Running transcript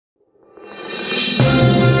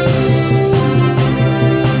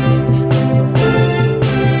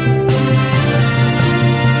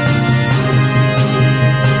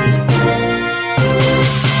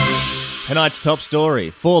Tonight's top story.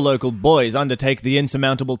 4 local boys undertake the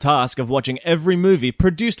insurmountable task of watching every movie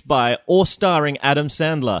produced by or starring Adam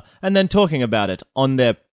Sandler and then talking about it on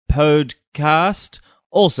their podcast.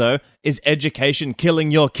 Also, is education killing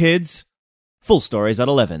your kids? Full stories at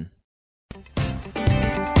 11.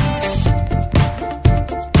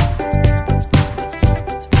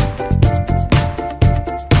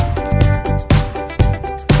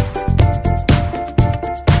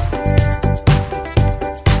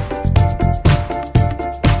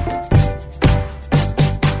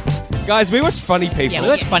 Guys, we watched Funny People. Yeah, we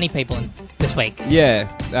watched Funny People this week. Yeah.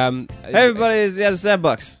 Hey everybody, it's the Adam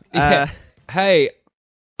Sandbox. Hey,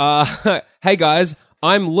 hey guys,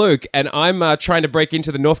 I'm Luke, and I'm trying to break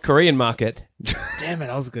into the North Korean market. Damn it,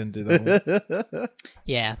 I was going to do that one.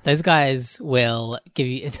 Yeah, those guys will give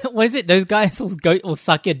you... What is it? Those guys will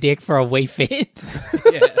suck your dick for a Wii Fit.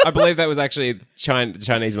 Yeah, I believe that was actually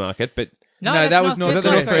Chinese market, but... No, that was North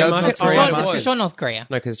Korea. Korea market? That's for Oh, sure, it for was. sure North Korea.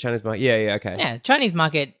 No, because Chinese market... Yeah, okay. Yeah, Chinese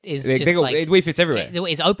market is They- just they go- like... Wii Fit's everywhere.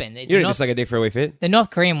 It's open. It's You don't North- just like a dick for a Wii Fit? The North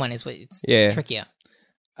Korean one is it's Yeah. trickier.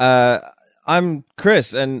 I'm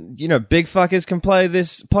Chris, and big fuckers can play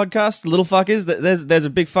this podcast. Little fuckers, there's a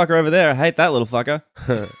big fucker over there. I hate that little fucker.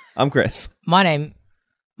 I'm Chris. My name's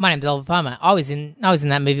Oliver Palmer. I was in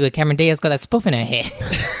that movie where Cameron Diaz got that spoof in her hair.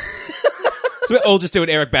 So we're all just doing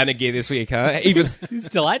Eric Bana gear this week, huh? Even It's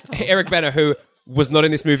delightful. Eric Bana, who was not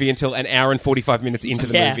in this movie until an hour and 45 minutes into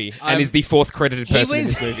the Yeah. movie, and is the 4th credited person in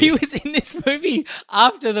this movie. He was in this movie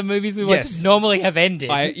after the movies we watched Yes. normally have ended.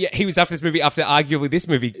 He was after this movie after arguably this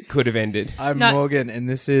movie could have ended. I'm No. Morgan, and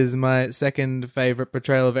this is my second favourite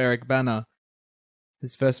portrayal of Eric Bana.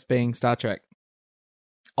 His first being Star Trek.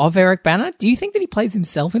 Of Eric Bana? Do you think that he plays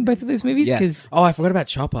himself in both of those movies? 'Cause- Oh, I forgot about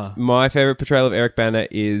Chopper. My favorite portrayal of Eric Bana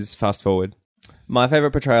is Fast Forward. My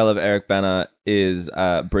favorite portrayal of Eric Bana is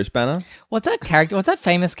Bruce Banner. what's that character? What's that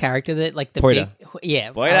famous character that like the Poida. big...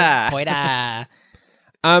 Yeah. Poida. Poida.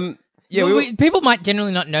 Yeah, Well, people might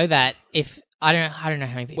generally not know that if... I don't know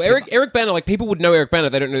how many people... well, Eric Bana, like people would know Eric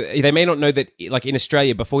Bana. They don't know. They may not know that, like in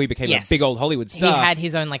Australia, before he became Yes. a big old Hollywood He star. had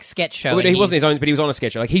his own like sketch show. Well, and he wasn't he's- his own, but he was on a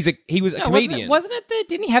sketch show. Like he was a No, comedian. Wasn't it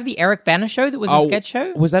didn't he have the Eric Bana show that was a sketch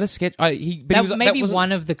show? Was that a sketch? But he was Maybe that wasn't-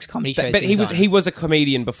 one of the comedy shows. But he was on. a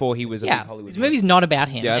comedian before he was a big Yeah, Hollywood. this movie's not about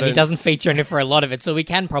him, Yeah, I and he don't- doesn't feature in it for a lot of it, so we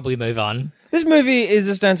can probably move on. This movie is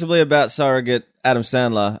ostensibly about surrogate Adam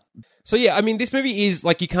Sandler. So yeah, I mean, this movie is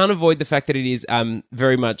like you can't avoid the fact that it is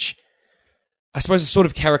very much, I suppose, a sort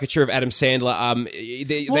of caricature of Adam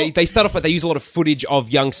Sandler. They start off, but they use a lot of footage of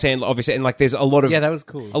young Sandler, obviously, and like there's a lot of Yeah, that was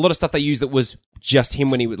cool. a lot of stuff they used that was just him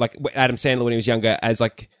when he was like Adam Sandler when he was younger, as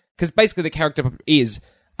like because basically the character is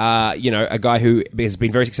a guy who has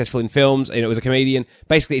been very successful in films and it was a comedian.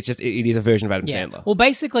 Basically, it is a version of Adam Sandler. Well,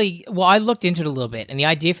 basically, I looked into it a little bit, and the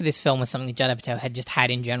idea for this film was something that Judd Apatow had just had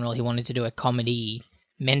in general. He wanted to do a comedy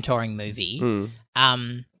mentoring movie.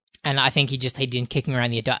 And I think he'd been kicking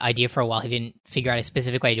around the idea for a while. He didn't figure out a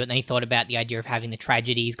specific way to do it. And then he thought about the idea of having the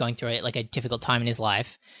tragedies, going through it, like a difficult time in his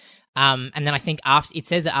life. And then I think it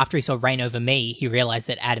says that after he saw Reign Over Me, he realized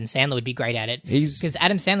that Adam Sandler would be great at it. Because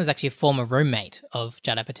Adam Sandler's actually a former roommate of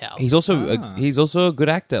Judd Apatow. He's also a good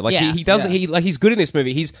actor. Like Yeah. he's good in this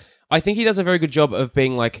movie. I think he does a very good job of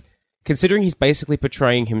being like, considering he's basically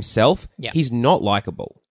portraying himself. Yeah. He's not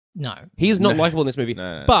likable. No. He is not likable in this movie,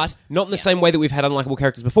 No. but not in the same way that we've had unlikable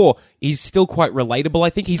characters before. He's still quite relatable. I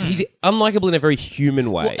think he's unlikable in a very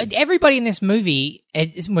human way. Well, everybody in this movie, we're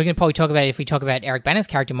going to probably talk about it if we talk about Eric Bana's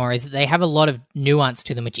character more, is that they have a lot of nuance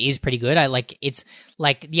to them, which is pretty good.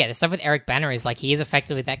 The stuff with Eric Bana is like he is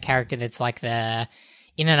effectively that character that's like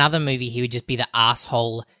in another movie, he would just be the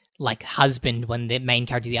asshole like husband when the main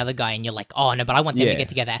character is the other guy, and you're like, oh no, but I want them to Yeah. get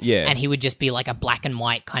together. Yeah. And he would just be like a black and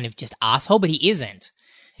white kind of just asshole, but he isn't.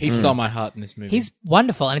 He stole my heart in this movie. He's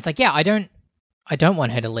wonderful, and it's like, yeah, I don't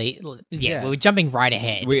want her to leave. Yeah, we're jumping right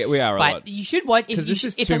ahead. we are a But lot. you should watch. 'Cause this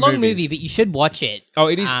is it's two a long movies. movie, but you should watch it. Oh,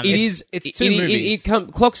 it is. it's two movies.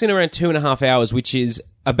 It clocks in around 2.5 hours, which is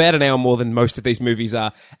about an hour more than most of these movies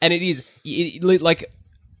are. And it is like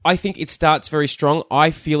I think it starts very strong. I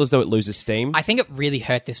feel as though it loses steam. I think it really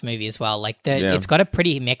hurt this movie as well. Like Yeah. it's got a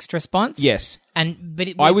pretty mixed response. Yes,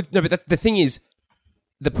 but But that's the thing is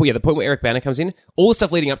the point where Eric Bana comes in. All the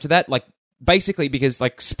stuff leading up to that, like. Basically, because,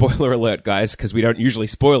 like, spoiler alert, guys, because we don't usually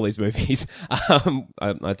spoil these movies.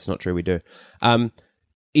 That's not true, we do.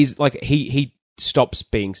 Is, like, he stops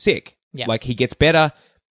being sick. Yeah. Like, he gets better,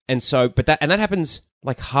 and so, that happens,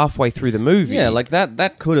 like, halfway through the movie. Yeah, like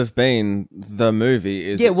that could have been the movie.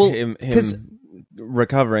 Is Yeah, well, him 'cause-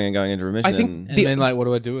 recovering and going into remission. I think and then, like, what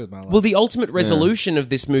do I do with my life? Well, the ultimate resolution of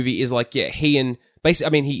this movie is, like,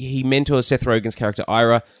 he mentors Seth Rogen's character,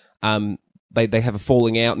 Ira, they have a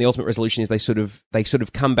falling out, and the ultimate resolution is they sort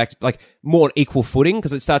of come back to, like, more on equal footing,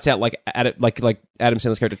 because it starts out like Adam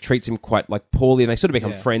Sandler's character treats him quite like poorly, and they sort of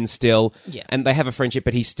become friends still, and they have a friendship,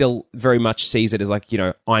 but he still very much sees it as like,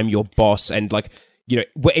 I'm your boss, and like, they're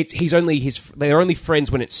only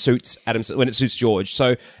friends when it suits George.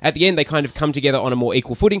 So at the end, they kind of come together on a more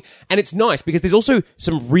equal footing, and it's nice because there's also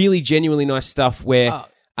some really genuinely nice stuff where,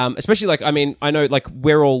 especially like, I mean, I know like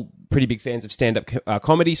we're all pretty big fans of stand-up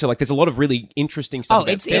comedy, so like there's a lot of really interesting stuff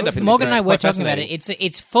about stand-up. Morgan and I were talking about it.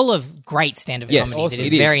 It's full of great stand-up comedy. Awesome.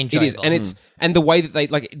 It is very enjoyable. It is, and the way that they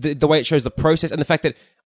like the way it shows the process, and the fact that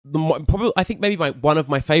probably, I think maybe one of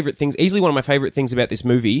my favorite things about this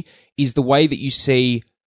movie is the way that you see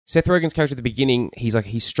Seth Rogen's character at the beginning.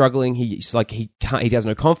 He's struggling. He has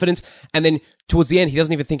no confidence, and then towards the end, he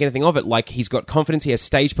doesn't even think anything of it. Like, he's got confidence. He has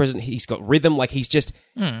stage presence. He's got rhythm. Like, you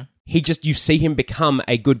see him become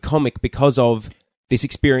a good comic because of this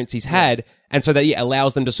experience he's had, and so that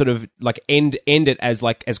allows them to sort of like end it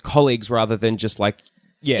as colleagues rather than just like.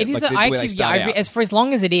 Yeah, it is. Like as for as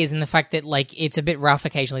long as it is, and the fact that like it's a bit rough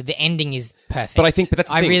occasionally, the ending is perfect. But that's the thing.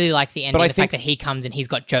 I really like the ending. The fact that he comes and he's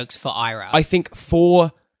got jokes for Ira. I think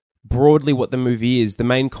for broadly what the movie is, the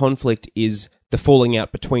main conflict is the falling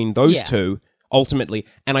out between those two ultimately,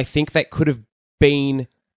 and I think that could have been.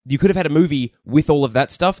 You could have had a movie with all of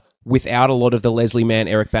that stuff without a lot of the Leslie Mann,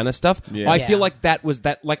 Eric Bana stuff. I feel like that was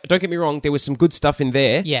that. Like, don't get me wrong, there was some good stuff in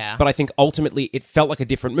there. Yeah. But I think ultimately it felt like a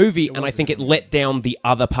different movie, and I think it let down the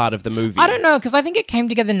other part of the movie. I don't know, because I think it came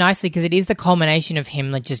together nicely because it is the culmination of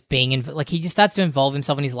him like just being in. Like, he just starts to involve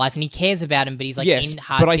himself in his life, and he cares about him, but he's like in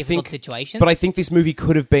hard, difficult situations. But I think this movie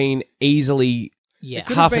could have been easily.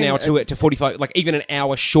 Yeah. Half an hour to 45, like even an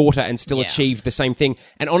hour shorter, and still achieved the same thing.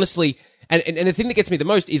 And honestly, and the thing that gets me the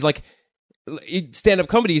most is like, stand-up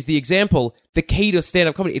comedy is the example. The key to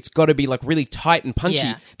stand-up comedy, it's got to be like really tight and punchy.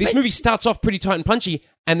 Yeah. This movie starts off pretty tight and punchy,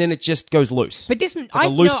 and then it just goes loose. But this,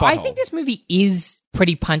 I think this movie is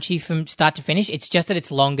pretty punchy from start to finish. It's just that it's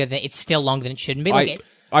still longer than it shouldn't be. Like,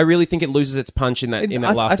 I really think it loses its punch in that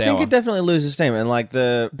last hour. I think it definitely loses steam, and like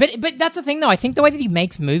But that's the thing, though. I think the way that he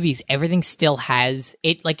makes movies, everything still has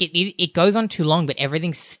it. Like it goes on too long, but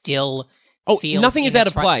everything still. Nothing is out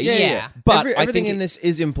of place. Yeah. But everything in this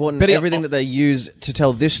is important. But everything that they use to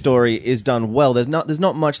tell this story is done well. There's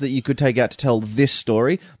not much that you could take out to tell this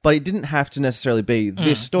story, but it didn't have to necessarily be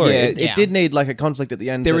this story. It did need like a conflict at the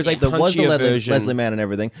end. There was the version. Leslie Mann and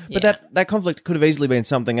everything, but that conflict could have easily been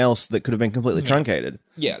something else that could have been completely truncated.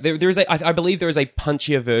 Yeah, there is I believe there is a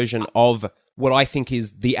punchier version of what I think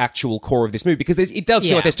is the actual core of this movie, because it does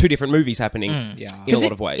feel like there's two different movies happening in a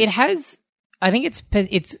lot of ways. It has. I think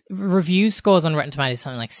its review scores on Rotten Tomatoes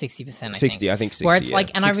something like 60%. 60, I think 60. Where it's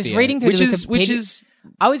like, and 60, I was reading through which is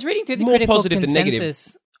I was reading through the more critical positive than negative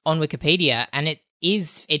consensus on Wikipedia, and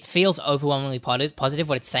it feels overwhelmingly positive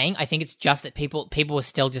what it's saying. I think it's just that people were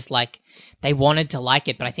still just like, they wanted to like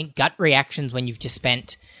it, but I think gut reactions when you've just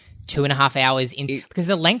spent 2.5 hours because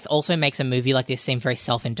the length also makes a movie like this seem very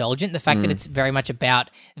self-indulgent. The fact that it's very much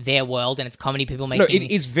about their world and it's comedy people making. No,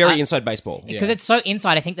 it is very inside baseball because it's so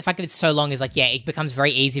inside. I think the fact that it's so long is like, it becomes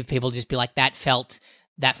very easy for people to just be like, that felt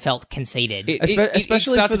conceited.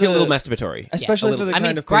 Especially it starts to feel a little masturbatory. Especially for the kind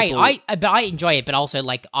it's of great. people... But I enjoy it. But also,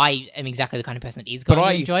 like, I am exactly the kind of person that is going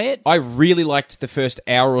to enjoy it. I really liked the first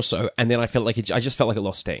hour or so, and then I felt like I just felt like it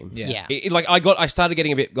lost steam. Yeah. I started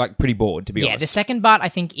getting a bit like pretty bored, to be honest. Yeah, the second part I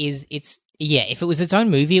think is if it was its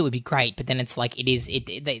own movie, it would be great. But then it's like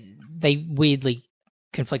they weirdly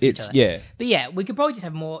conflict each other. Yeah. But yeah, we could probably just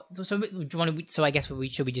have more. So do you want to? So I guess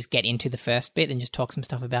should we just get into the first bit and just talk some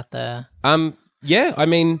stuff about the? Yeah, I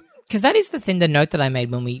mean, because that is the note that I made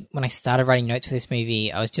when I started writing notes for this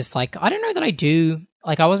movie. I was just like, I don't know that I do.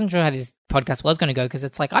 Like, I wasn't sure how this podcast was going to go, because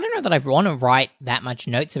it's like, I don't know that I want to write that much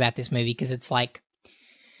notes about this movie, because it's like,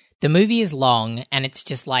 the movie is long and it's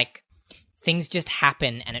just like, things just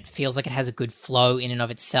happen and it feels like it has a good flow in and of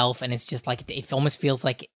itself, and it's just like, it almost feels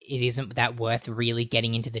like it isn't that worth really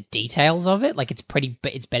getting into the details of it. Like, it's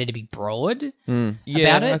better to be broad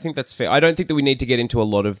about it. I think that's fair. I don't think that we need to get into a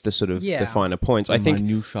lot of the sort of the finer points. I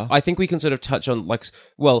think we can sort of touch on, like,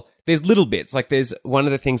 well, there's little bits. Like, there's one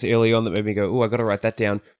of the things early on that made me go, oh, I got to write that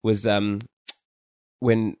down, was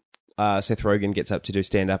when Seth Rogen gets up to do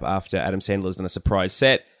stand-up after Adam Sandler's done a surprise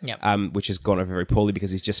set, which has gone over very poorly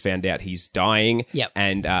because he's just found out he's dying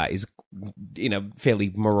and is in a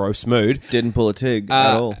fairly morose mood. Didn't pull a Tig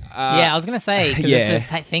at all. I was going to say, because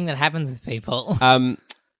it's a thing that happens with people.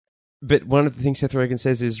 But one of the things Seth Rogen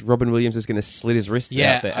says is Robin Williams is going to slit his wrists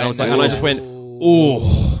out there. And I just went,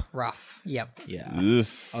 ooh. Rough. Yep. Yeah. Ugh.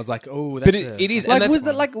 I was like, oh, that's but it is. Like, and was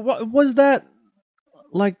that like? What was that?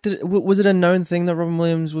 Like, was it a known thing that Robin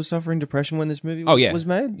Williams was suffering depression when this movie was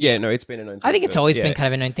made? Yeah, no, it's been a known thing. I think it's always yeah. been kind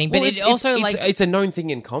of a known thing, but Well, it also like it's a known thing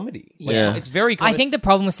in comedy. Like, Yeah. it's very. I think the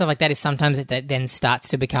problem with stuff like that is sometimes it then starts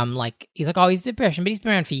to become like he's like, oh, he's depression, but he's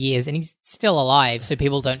been around for years and he's still alive, so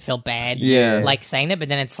people don't feel bad, like saying that. But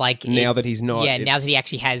then it's like now that he's not, now that he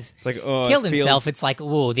actually has it's like killed himself, it's like,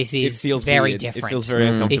 oh, this it is feels very weird. different. It feels very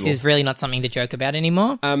uncomfortable. This is really not something to joke about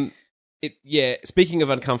anymore. Speaking of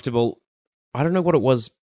uncomfortable, I don't know what it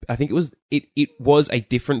was. I think it was a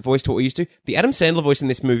different voice to what we used to. The Adam Sandler voice in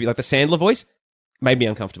this movie, like the Sandler voice, made me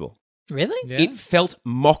uncomfortable. Really? Yeah. It felt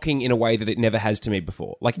mocking in a way that it never has to me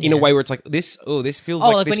before. Like in a way where it's like this feels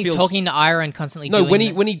like this when he's feels... talking to Ira and constantly No,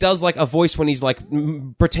 doing when he does like a voice when he's like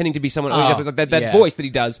pretending to be someone. Oh, he does that voice that he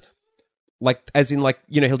does, like as in like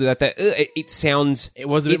he'll do that. It sounds. It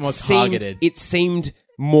was a bit more targeted. It seemed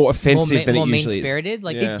more offensive than more it usually is. mean-spirited.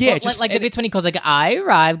 Like, Yeah, like, just- like the bits when he calls like,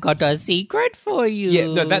 Ira, I've got a secret for you. Yeah,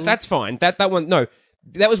 no, that's fine. That one, no,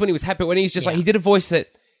 that was when he was happy. When he's just like he did a voice that.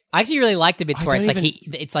 I actually really like the bits I where it's don't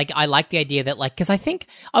like it's like I like the idea that like because I think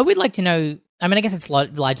I would like to know. I mean, I guess it's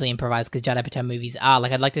largely improvised because Judd Apatow movies are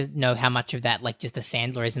like. I'd like to know how much of that, like, just the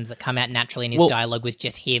Sandlerisms that come out naturally in his dialogue, was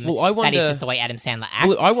just him. Well, I that wonder- is just the way Adam Sandler acts.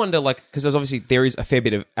 Well, I wonder, like, because there's obviously there is a fair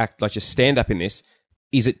bit of act, like just stand up in this.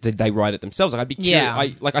 Is it did they write it themselves? Like, I'd be curious. Yeah.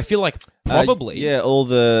 I feel like probably. all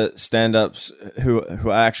the stand-ups who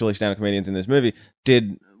are actually stand-up comedians in this movie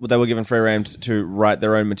they were given free rein to write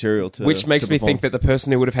their own material Which makes me perform. think that the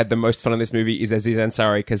person who would have had the most fun in this movie is Aziz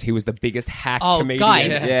Ansari because he was the biggest hack Oh, comedian. guys.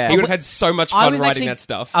 Yeah. He would have had so much I fun was writing actually- that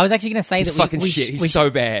stuff. I was actually going to say He's that fucking we shit. we He's so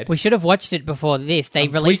bad. We should have watched it before this. They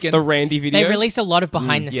released the Randy videos. They released a lot of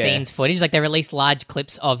behind the yeah. scenes footage. Like they released large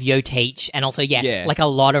clips of Yo Teach and also Yeah. like a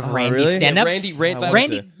lot of Randy really? stand up. Randy,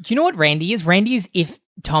 Randy, do you know what Randy is? Randy is if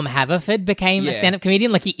Tom Haverford became a Yeah. stand up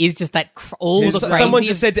comedian. Like he is just that all the craziest. Someone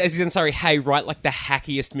just said to Aziz Ansari, "Hey, write like the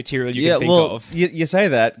hackiest material you can think well, of." You say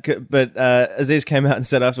that, but Aziz came out and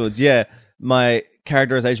said afterwards, my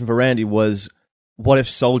characterization for Randy was, what if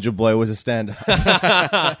Soldier Boy was a stand-up?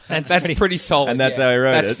 That's pretty solid, And that's how he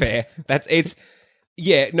wrote That's it. fair.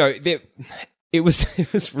 It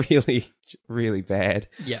was really bad.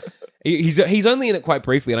 Yeah. He's only in it quite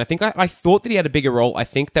briefly, and I think I thought that he had a bigger role. I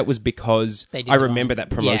think that was because They did I the remember wrong- that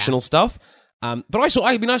promotional stuff. But I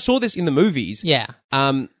saw this in the movies. Yeah.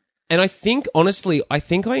 And I think honestly, I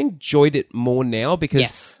enjoyed it more now because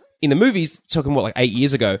Yes. in the movies, talking like 8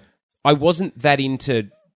 years ago, I wasn't that into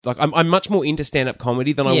like I'm much more into stand-up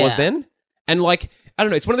comedy than I was Yeah. then. And like I don't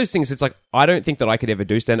know, it's one of those things. It's like I don't think that I could ever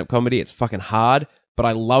do stand-up comedy. It's fucking hard, but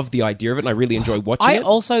I love the idea of it, and I really enjoy watching I it.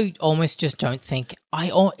 also almost just don't think I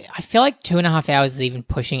feel like 2.5 hours is even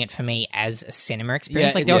pushing it for me as a cinema Yeah,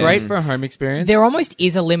 experience. Like it's great for a home experience. there almost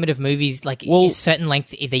is a limit of movies like Well- a certain length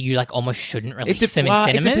that you like almost shouldn't release them in Well,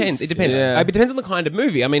 cinemas. It depends. It depends. Yeah. It depends on the kind of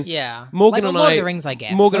movie. I mean, Yeah. Morgan Like and Lord I, of the Rings, I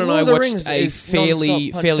guess. Morgan Like and I Lord of the watched Rings a is fairly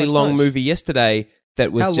non-stop, punch, fairly punch, long punch. movie yesterday.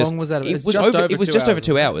 That was How just long was that? It It's was just over. over It was 2 just over hours,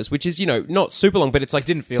 2 wasn't it? hours, which is not super long, but it's like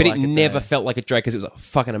Didn't feel But like it it, never though. felt like it dragged because it was a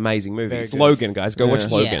fucking amazing movie. Very It's good. Logan, guys. Go watch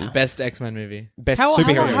Yeah. Logan. Yeah. Best X-Men movie. Best How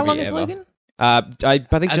superhero movie long is ever. Logan? I think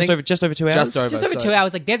think just over 2 hours. just over. Just over so- 2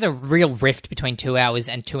 hours. Like there's a real rift between 2 hours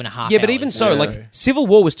and 2.5 Yeah, hours. but even so, Yeah. like Civil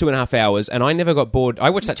War was 2.5 hours, and I never got bored. I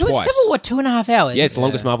watched that twice. Civil War 2.5 hours. Yeah, it's the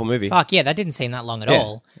longest Marvel movie. Fuck yeah, that didn't seem that long at Yeah.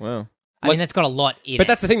 all. Wow. I mean, that's got a lot in it. But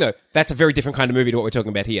that's the thing, though. That's a very different kind of movie to what we're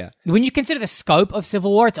talking about here. When you consider the scope of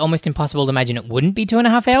Civil War, it's almost impossible to imagine it wouldn't be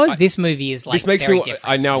 2.5 hours. This movie is like This makes very me. different.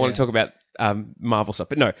 I now want to talk about Marvel stuff,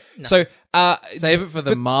 but no. So Save it for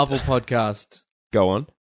the Marvel podcast. go on.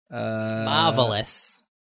 Marvelous.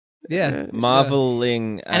 Yeah,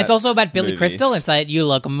 Marveling. And it's also about Billy movies. Crystal and saying, you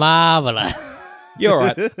look marvelous. You're all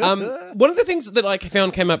right. One of the things that I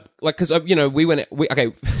found came up, like, because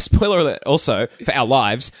okay, spoiler alert. Also for our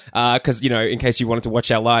lives, because in case you wanted to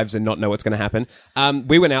watch our lives and not know what's going to happen,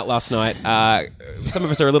 we went out last night. Some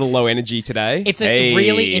of us are a little low energy today. It's a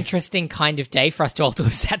really interesting kind of day for us to all to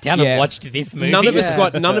have sat down and watched this movie. None of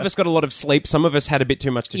us got a lot of sleep. Some of us had a bit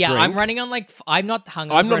too much to drink. I'm running on I'm not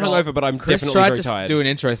hungover. I'm not at all. hungover, but I'm Chris definitely tried very to tired. do an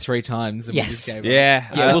intro 3 times. And Yes. we just gave up.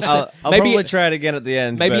 Yeah, we'll see. I'll maybe probably try it again at the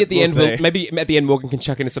end. maybe but at the we'll end, see. maybe at the end, Morgan can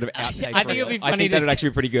chuck in a sort of outtake. I think it'd be I funny think to- that would actually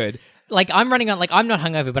be pretty good. Like I'm running on I'm not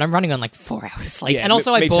hungover, but I'm running on 4 hours sleep. Yeah, and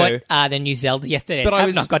also me I bought too. the new Zelda yesterday. But I I have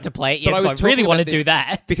was- not got to play it but yet, I so I was really talking want to about do this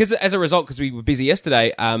that. because as a result, because we were busy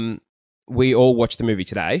yesterday, we all watched the movie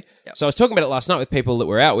today. So I was talking about it last night with people that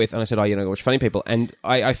we're out with, and I said, go watch Funny People. And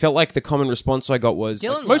I felt like the common response I got was...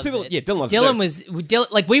 Dylan most loves people... it. Yeah, Dylan loves Dylan it.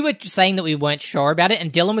 was we were saying that we weren't sure about it,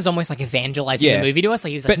 and Dylan was almost evangelizing Yeah. the movie to us.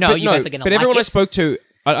 Like he was like, "No, you guys are going to But like everyone it." I spoke to...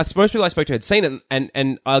 most people I spoke to had seen it,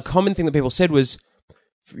 and a common thing that people said was,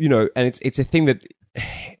 and it's a thing that...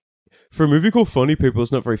 for a movie called Funny People,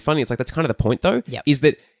 it's not very funny. It's like, that's kind of the point, though, Yep. is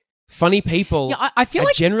that funny people Yeah, I feel are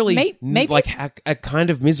like generally maybe like are kind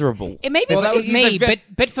of miserable. it maybe Well, that it's was- me, it's like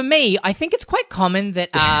but for me, I think it's quite common that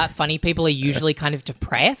funny people are usually kind of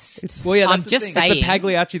depressed. Well, yeah, that's I'm the just thing. saying. The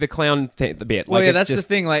Pagliacci the clown the bit. Well, like, yeah, it's that's just, the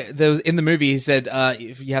thing. Like, there was in the movie, he said,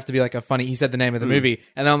 "If you have to be like a funny." He said the name of the movie,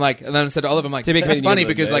 and then I'm like, and then I said to Oliver, "I'm like, To be it's comedian, funny you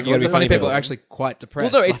because gotta like be lots of funny funny people people. are actually quite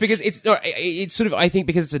depressed." Well, no, it's Like, because it's sort of, I think,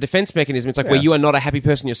 because it's a defense mechanism. It's like where you are not a happy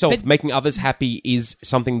person yourself. But- Making others happy is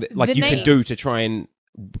something that like The you can name- do to try and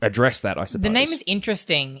address that, I suppose. The name is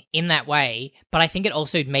interesting in that way, but I think it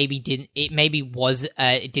also maybe didn't. It maybe was.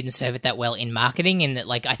 It didn't serve it that well in marketing, in that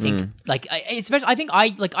like I think like especially I think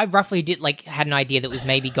I roughly did like had an idea that was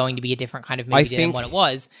maybe going to be a different kind of movie than think- what it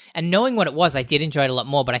was, and knowing what it was, I did enjoy it a lot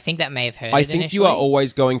more. But I think that may have hurt. I it think initially. you are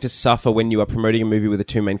always going to suffer when you are promoting a movie with the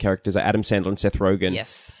two main characters, Adam Sandler and Seth Rogen.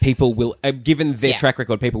 Yes. People will, given their Yeah. track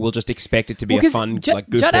record, people will just expect it to be Well, a 'cause fun, Judd like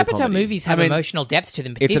goofball Apatow comedy. movies have I mean, emotional depth to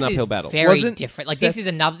them, but it's this an uphill is battle. very Wasn't different. Like Seth- this is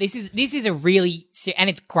another. This is a really and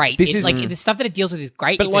it's great. This It's is- like the stuff that it deals with is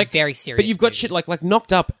great. But It's like a very serious. But you've got movie. shit like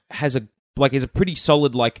Knocked Up is a pretty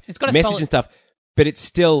solid like It's got a message solid- and stuff, but it's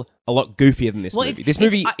still a lot goofier than this Well, movie. it's- This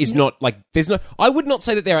movie it's- is not like there's no. I would not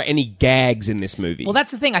say that there are any gags in this movie. Well,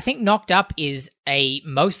 that's the thing. I think Knocked Up is a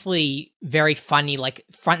mostly very funny, like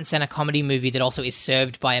front and center comedy movie that also is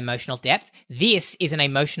served by emotional depth. This is an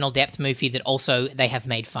emotional depth movie that also they have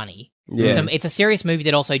made funny. Yeah. It's a serious movie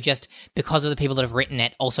that also just because of the people that have written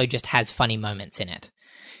it also just has funny moments in it.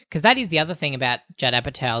 Because that is the other thing about Judd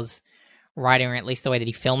Apatow's writing, or at least the way that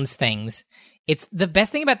he films things. It's the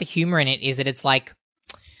best thing about the humor in it is that it's like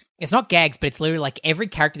it's not gags, but it's literally like every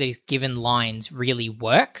character that is given lines really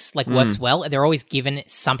works well. They're always given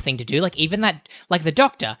something to do. Like even that, like the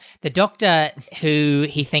doctor who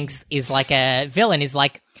he thinks is like a villain is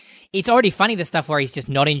like, it's already funny the stuff where he's just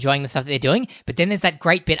not enjoying the stuff that they're doing, but then there's that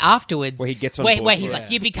great bit afterwards Where he gets on where board he's for like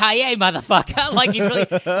yippee-ki-yay motherfucker, like he's really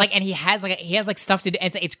like, and he has like stuff to do,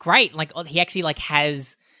 and it's great. Like he actually like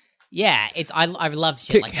has, yeah, it's I love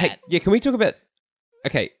shit like that. Yeah, can we talk about?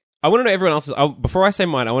 Okay, I want to know everyone else's. Before I say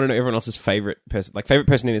mine, I want to know everyone else's favorite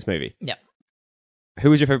person in this movie. Yep.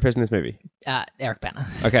 Who was your favorite person in this movie? Eric Bana.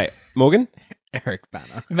 Okay, Morgan. Eric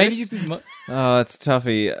Bana. Maybe you Oh, it's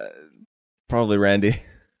toughy. Probably Randy.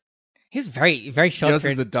 He's very, very short Yours is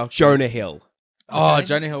period. the doctor. Jonah Hill. Oh,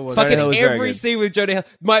 Jonah Hill was. Fucking Hill was very every good. scene with Jonah Hill.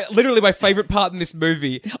 Literally my favorite part in this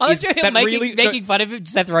movie. Oh, is that's that making fun of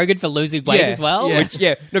Seth Rogen for losing weight as well.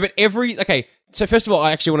 Yeah. No, but okay. So first of all,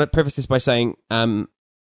 I actually want to preface this by saying,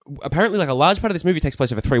 apparently, like a large part of this movie takes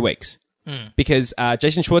place over 3 weeks because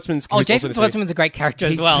Jason Schwartzman's. Oh, who's also Jason in this movie- Schwartzman's a great character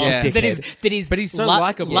as He's well. such a That is, But he's so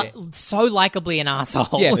likable. so likably an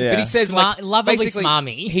asshole. Yeah, but he says like lovably basically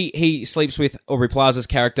smarmy. he sleeps with Aubrey Plaza's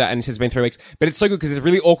character and he says it's been 3 weeks. But it's so good because there's a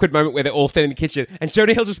really awkward moment where they're all standing in the kitchen and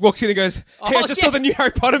Jonah Hill just walks in and goes, "Hey, I Oh, just yeah. saw the new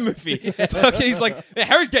Harry Potter movie." Fucking, he's like,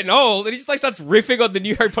 "Harry's getting old," and he just like starts riffing on the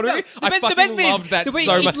new Harry Potter movie. the I best fucking bit is- loved that the way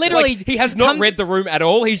so he much. literally Like, he has not comes- read the room at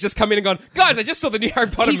all. He's just come in and gone, "Guys, I just saw the new Harry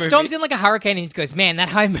Potter He movie." storms in like a hurricane and he just goes, "Man, that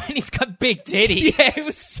high man, he's got big titties." Yeah, it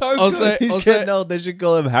was so Also, good. He's getting old. They should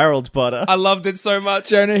call him Harold Potter. I loved it so much.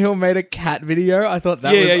 Jonah Hill made a cat video. I thought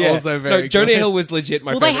that was also very. No, Jonah good. Hill was legit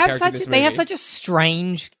my Well, they favorite have character in such this they have movie. such a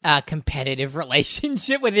strange competitive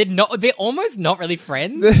relationship where they're almost not really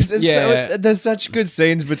friends. There's such good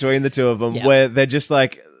scenes between the two of them Yeah. where they're just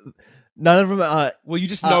like, none of them are. Well, you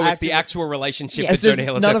just know it's the acting- actual relationship Yeah, that It's just- Jonah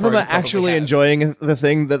Hill and none Seth of them Rogen are probably actually have. enjoying the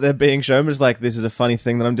thing that they're being shown. It's like, this is a funny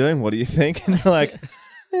thing that I'm doing. What do you think? And they're like,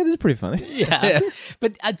 yeah, this is pretty funny. Yeah,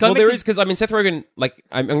 but Well, there is because I mean Seth Rogen. Like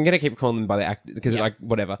I'm gonna keep calling them by the act because like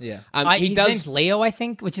whatever. Yeah. He his does. name's Leo, I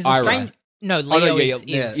think, which is a Ira. strange. No, Oh, Leo no,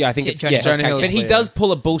 is yeah, I think it's Jonah Hill's Jonah Hill's character. But he Leo. does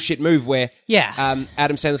pull a bullshit move where Yeah.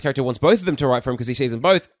 Adam Sandler's character wants both of them to write for him because he sees them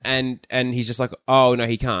both, and he's just like, oh no,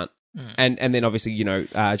 he can't. And then obviously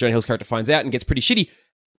Jonah Hill's character finds out and gets pretty shitty.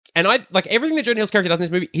 And I like everything that Jonah Hill's character does in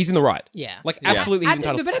this movie. He's in the right. Yeah. like absolutely, he's And-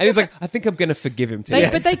 entitled. but at And he's the like, I think I'm gonna forgive him today.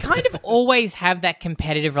 But they kind of always have that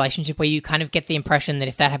competitive relationship where you kind of get the impression that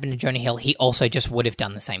if that happened to Jonah Hill, he also just would have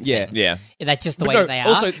done the same Yeah. thing. Yeah. That's just the But way no, that they are.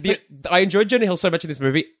 also, I enjoyed Jonah Hill so much in this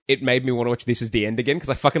movie. It made me want to watch This Is the End again because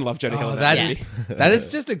I fucking love Jonah Hill. Oh, in that that movie. is that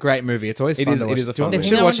is just a great movie. It's always It fun is- to it watch. is a Do you fun want- movie. We The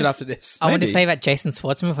should thing watch I it wanted after this. I wanted to Maybe. say about Jason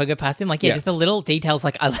Schwartzman before we go past him, like, yeah, Yeah. just the little details,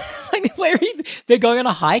 like, I like where they're going on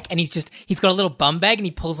a hike and he's got a little bum bag and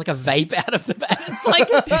he pulls like a vape out of the bag. It's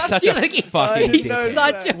like He's such you a think fucking he's dick.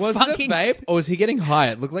 such a Was fucking it a vape or was he getting high?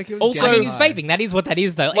 It looked like it was. Also- I getting mean, he was high. vaping. That is what that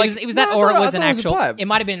is, though. Like- it was that, No, I or thought- it I was thought an it was a actual. pipe. It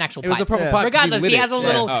might have been an actual. It was a pipe. proper Yeah. pipe. Regardless, lit he it. has a Yeah.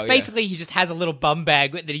 little. Oh, yeah. Basically, he just has a little bum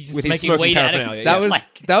bag that he's just With his smoking smoking weed out of. paraphernalia, It's yeah. That just was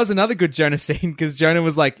like, that was another good Jonah scene because Jonah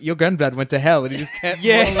was like, "Your granddad went to hell," and he just kept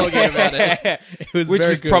monologuing about it. It was Which very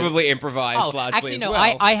was good. probably improvised largely actually, as no.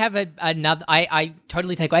 well. I have another. I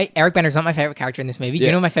totally take away. Eric Banner is not my favorite character in this movie. Do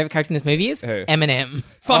you know what my favorite character in this movie is? Who? Eminem.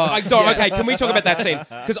 Fuck, okay, can we talk about that scene?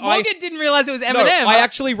 Because Morgan didn't realize it was Eminem. No, I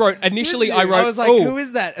actually wrote, initially I wrote, I was like, oh, "Who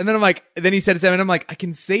is that?" And then I'm like, then he said it's Eminem. I'm like, I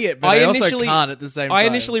can see it, but I also can't at the same time. I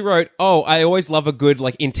initially wrote, oh, I always love a good,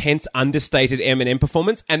 like, intense, understated Eminem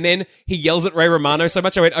performance, and then he yells at Ray Romano so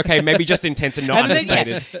much, I went, okay, maybe just intense and not And then,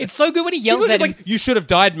 understated. yeah, it's so good when he He's yells just at him. like, you should have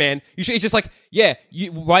died, man. He's just like, yeah,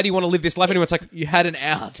 why do you want to live this life? And it's like, you had an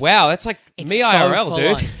out. wow, that's like It's me so IRL, full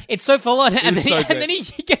dude. on. It's so full on, and, It's then, so and good. then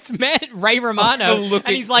he gets mad at Ray Romano, The look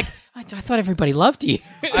and at- he's like, I thought everybody loved you.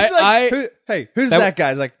 Who's that guy?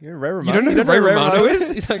 He's like, you're Ray Romano. You don't know who Ray Romano is?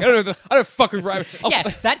 He's like, I don't fucking Ray. Yeah,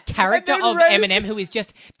 that character And of then Ray- Eminem who is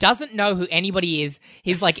just doesn't know who anybody is.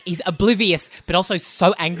 He's like he's oblivious, but also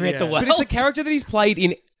so angry at the world. But it's a character that he's played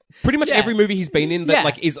in pretty much Yeah. every movie he's been in that Yeah.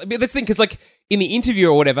 like is. I mean, that's the thing because like in the interview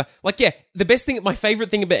or whatever, like yeah, the best thing, my favorite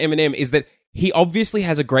thing about Eminem is that he obviously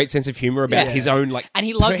has a great sense of humor about Yeah. his own like, And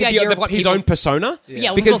he loves the idea of what his people- own persona.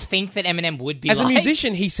 yeah, because people think that Eminem would be as a like.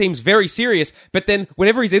 musician, he seems very serious, but then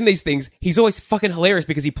whenever he's in these things, he's always fucking hilarious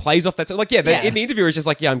because he plays off that. So like, yeah, Yeah. in the interview, it's just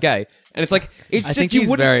like, yeah, I'm gay, and it's like, it's I just think you he's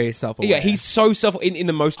wouldn't. very self-aware. Yeah, he's so self in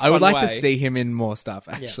the most. I would fun like way. to see him in more stuff.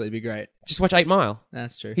 Actually, it'd be great. Just watch 8 Mile.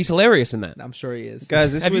 That's true. He's hilarious in that. I'm sure he is.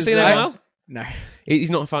 Guys, this Have you was, seen 8 Mile? No.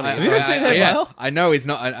 He's not funny. you guys seen 8 Mile? I know he's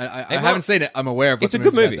not. I Mile? haven't seen it. I'm aware of what It's a the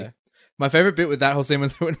good movie's movie. about, though. My favorite bit with that whole scene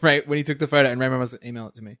was when he took the photo and Ray Romano was email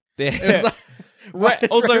it to me. Yeah. It was like, why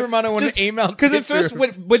does Also, Ray Romano want just- to email? Because at picture first,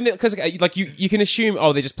 of- when because like you can assume,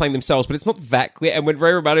 oh, they're just playing themselves, but it's not that clear. And when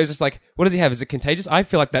Ray Romano is just like, what does he have? Is it contagious? I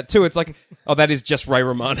feel like that too. It's like, oh, that is just Ray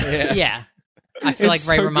Romano. yeah, I feel like It's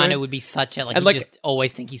Ray so Romano good. would be such a like. And, He like, just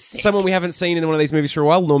always think he's sick. Someone we haven't seen in one of these movies for a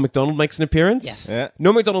while, Norm Macdonald makes an appearance. Yes. Yeah.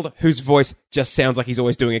 Norm Macdonald, whose voice just sounds like he's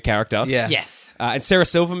always doing a character. yeah, Yes. And Sarah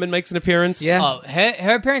Silverman makes an appearance. Yeah. Oh,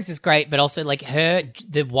 her appearance is great, but also like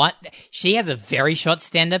she has a very short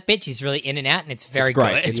stand-up bit. She's really in and out, and it's very It's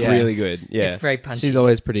great. good. It's Yeah. really good. Yeah. It's very punchy. She's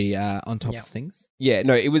always pretty on top Yeah. of things. Yeah,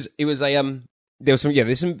 no, it was a there was some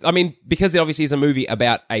there's some I mean because it obviously is a movie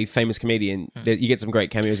about a famous comedian, you get some great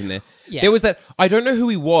cameos in there. Yeah. There was that I don't know who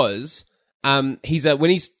he was. He's when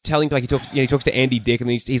he's telling like he talks to Andy Dick and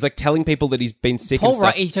he's like telling people that he's been sick and Paul.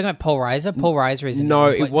 stuff. Are you talking about Paul Reiser? Paul Reiser is No,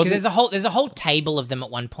 it 'cause wasn't- There's a whole table of them at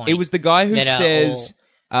one point. It was the guy who that are says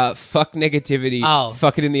fuck negativity, Oh.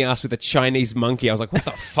 fuck it in the ass with a Chinese monkey. I was like, what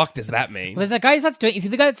the fuck does that mean? Well, there's that guy who starts doing. Is he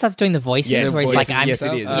the guy that starts doing the voices? Yes, where he's voices. like, I'm Yes,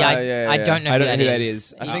 it is. Yeah, I yeah. don't know. I don't know who that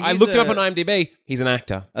is. I think I he's looked him up a- on IMDb. He's an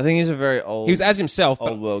actor. I think he's a very old. He was as himself, but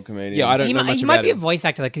old world comedian. yeah, I don't He, know might, much he about might be a him. voice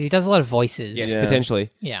actor because he does a lot of voices. Yes, Yeah. potentially.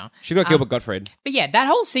 Yeah. Should got Gilbert Gottfried. But yeah, that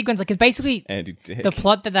whole sequence, like, is basically Andy Dick. the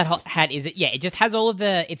plot that had is it just has all of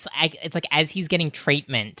the it's like as he's getting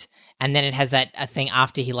treatment, and then it has that a thing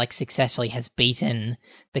after he like successfully has beaten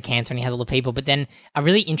the cancer and he has all the people. But then a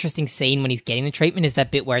really interesting scene when he's getting the treatment is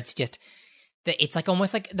that bit where it's just it's like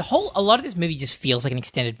almost like a lot of this movie just feels like an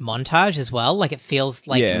extended montage as well. Like it feels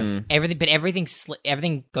like Yeah.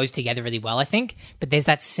 everything goes together really well, I think. But there's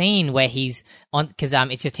that scene where he's on because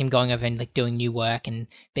it's just him going over and like doing new work and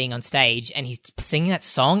being on stage, and he's singing that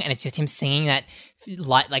song, and it's just him singing that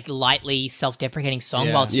lightly self-deprecating song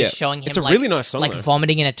Yeah. while it's Yeah. just showing him It's a like, really nice song, like though.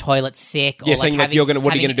 vomiting in a toilet sick, or Yeah, like saying, like, having, "You're gonna-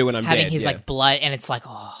 what are you having- gonna do when I'm having dead?" his Yeah. like blood, and it's like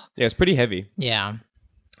Yeah, it's pretty heavy. yeah.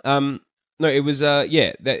 No, it was that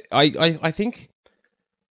I think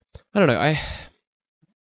I don't know.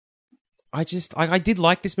 I did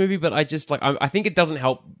like this movie, but I just like I think it doesn't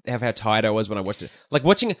help how tired I was when I watched it. Like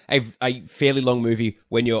watching a fairly long movie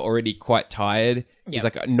when you're already quite tired is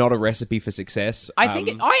like not a recipe for success. I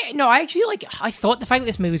think I actually like. I thought the fact that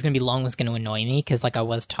this movie was going to be long was going to annoy me because like I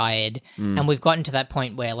was tired, and we've gotten to that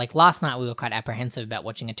point where like last night we were quite apprehensive about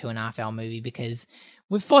watching a 2.5 hour movie because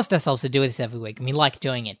we've forced ourselves to do this every week and we like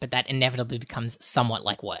doing it, but that inevitably becomes somewhat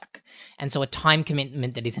like work, and so a time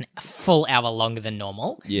commitment that is a full hour longer than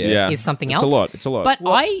normal yeah, is something it's else. a lot. It's a lot. But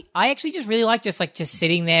I actually just really like just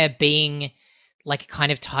sitting there being like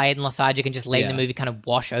kind of tired and lethargic and just letting the movie kind of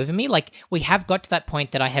wash over me. Like we have got to that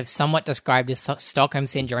point that I have somewhat described as Stockholm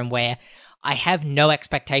syndrome where I have no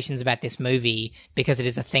expectations about this movie because it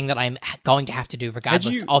is a thing that I'm going to have to do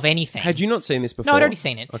regardless of anything. Had you not seen this before? No, I'd already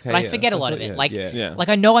seen it, Okay, but I yeah. forget a lot of it. Yeah. Like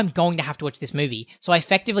I know I'm going to have to watch this movie, so I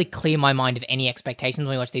effectively clear my mind of any expectations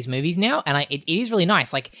when we watch these movies now, and it is really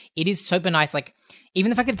nice. Like it is super nice. Like even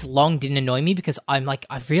the fact that it's long didn't annoy me because I'm like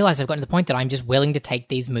I've realized I've gotten to the point that I'm just willing to take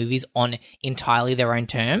these movies on entirely their own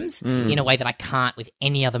terms in a way that I can't with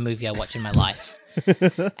any other movie I watch in my life.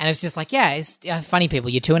 And it's just like, yeah, it's funny people.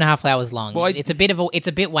 You're 2.5 hours long. Well, it's a bit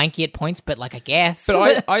wanky at points, but like I guess.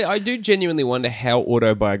 But I do genuinely wonder how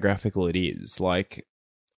autobiographical it is. Like,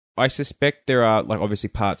 I suspect there are like obviously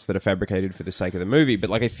parts that are fabricated for the sake of the movie, but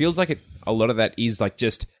like it feels like a lot of that is like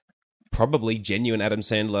just probably genuine Adam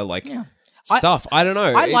Sandler like stuff. I don't know.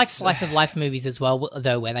 I like slice of life movies as well,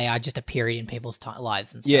 though, where they are just a period in people's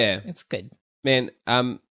lives and stuff. Yeah. It's good. Man,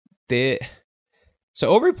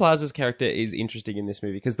 so Aubrey Plaza's character is interesting in this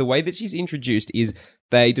movie because the way that she's introduced is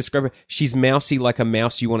they describe her, she's mousy like a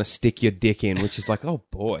mouse you want to stick your dick in, which is like, oh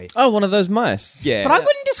boy. Oh, one of those mice. Yeah. But I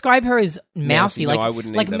wouldn't describe her as mousy. No, Like I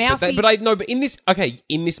wouldn't like either. mousy. But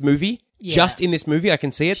in this movie, Yeah. just in this movie, I can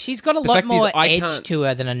see it. She's got a The lot fact is, more I edge can't- to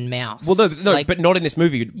her than a mouse. Well, no, Like, but not in this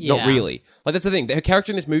movie. Not Yeah. really. Like that's the thing. Her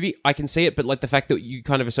character in this movie, I can see it, but like the fact that you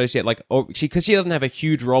kind of associate like, because she doesn't have a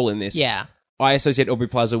huge role in this. yeah, I associate Aubrey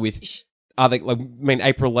Plaza with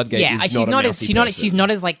April Ludgate. yeah. is She's not a not as mousy she's person.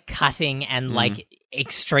 not as like cutting and like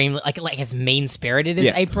extremely like as mean spirited as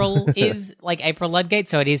Yeah. April is, like April Ludgate.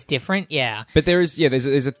 So it is different. Yeah, But there's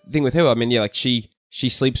a thing with her. I mean, yeah, like she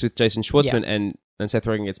sleeps with Jason Schwartzman and Seth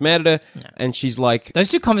Rogen gets mad at her, and she's like, those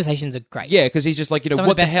two conversations are great. yeah, because he's just like, Some of what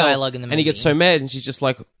the best hell? dialogue in the And he gets movie. so mad, and she's just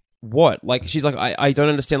like, what? Like she's like, I don't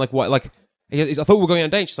understand. Like what? Like I thought we were going on a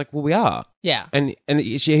date. And she's like, well, we are. yeah. And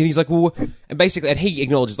he's like, well, and basically, and he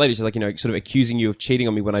acknowledges later, she's like, sort of accusing you of cheating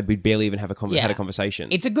on me when we barely even have had a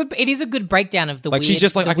conversation. It is a good breakdown of the like weird, she's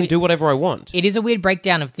just like, the I can weird- do whatever I want. It is a weird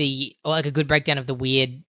breakdown of a good breakdown of the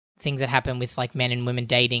weird things that happen with like men and women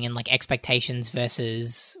dating and like expectations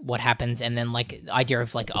versus what happens, and then like the idea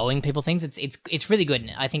of like owing people things. It's really good.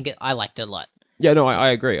 And I think I liked it a lot. Yeah, no, I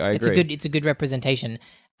agree. It's a good representation.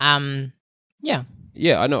 Yeah.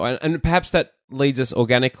 Yeah, I know, and perhaps that leads us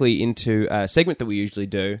organically into a segment that we usually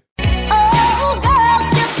do.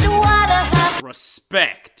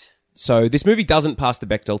 Respect. So this movie doesn't pass the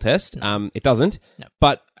Bechdel test. It doesn't. No.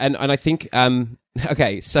 But and I think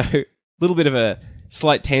okay, so a little bit of a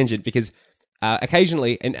slight tangent because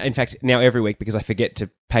occasionally, and in fact now every week because I forget to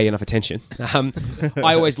pay enough attention,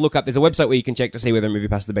 I always look up. There's a website where you can check to see whether a movie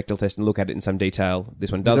passes the Bechdel test and look at it in some detail.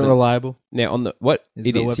 This one Is doesn't. it reliable? Now on the what Is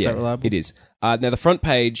it the is, website yeah, reliable? it is. Now the front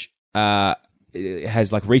page it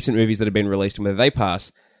has like recent movies that have been released and whether they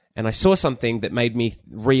pass. And I saw something that made me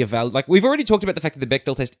reevaluate. Like we've already talked about the fact that the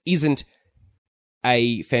Bechdel test isn't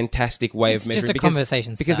a fantastic way It's of measuring just a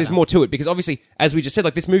conversation because there's starter. more to it. Because obviously, as we just said,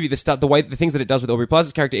 like this movie, the things that it does with Aubrey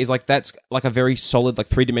Plaza's character is like that's like a very solid, like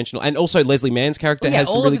 3-dimensional, and also Leslie Mann's character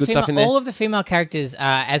has some really good stuff in there. All of the female characters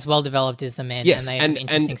are as well developed as the men, Yes, and they have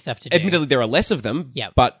interesting stuff to do. Admittedly, there are less of them.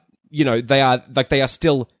 Yep. But they are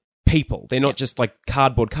still people. They're not just like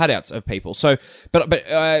cardboard cutouts of people. So,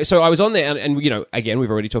 so I was on there, and again,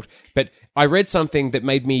 we've already talked, but I read something that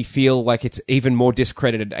made me feel like it's even more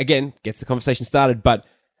discredited. Again, gets the conversation started, but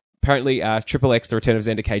apparently, Triple X: The Return of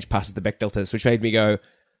Xander Cage passes the Bechdel test, which made me go,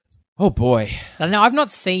 "Oh boy!" No, I've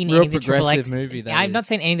not seen Real any of the Triple progressive X movie, that I've is. not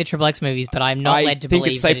seen any of the Triple X movies, but I'm not I led to think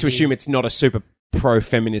believe it's safe that to it assume is- it's not a super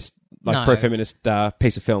pro-feminist, No.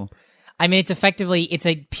 piece of film. I mean, it's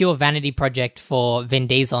a pure vanity project for Vin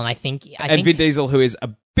Diesel, and I think Vin Diesel, who is a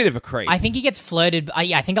bit of a creep, I think he gets flirted.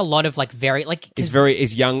 I think a lot of like very like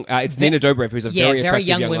is young. It's Nina Dobrev, who's a Yeah, very very attractive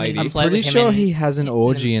young young women lady. are flirt Pretty with him sure in- he has an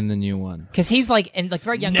orgy in the new one. because he's like and like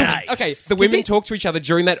very young. women. Okay, the women talk to each other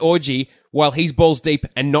during that orgy while he's balls deep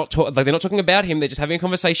and not talk. Like they're not talking about him. They're just having a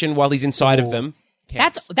conversation while he's inside of them.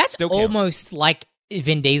 Counts. That's Still counts. almost like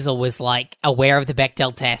Vin Diesel was like aware of the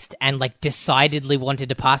Bechdel test and like decidedly wanted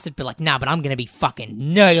to pass it, but like, nah, but I'm gonna be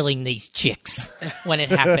fucking nailing these chicks when it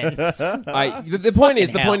happens. The point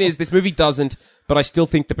is, hell. this movie doesn't. But I still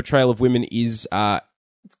think the portrayal of women is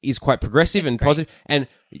quite progressive and great. positive. And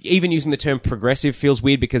even using the term progressive feels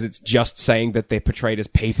weird because it's just saying that they're portrayed as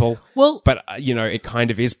people. Well, But it kind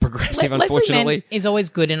of is progressive, Leslie unfortunately. Mann is always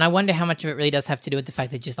good, and I wonder how much of it really does have to do with the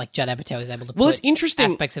fact that just like Judd Apatow is able to Well, put it's interesting.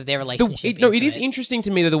 aspects of their relationship. It is interesting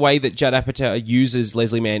to me the way that Judd Apatow uses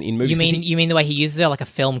Leslie Mann in movies. 'cause You mean the way he uses her like a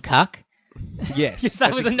film cuck? yes,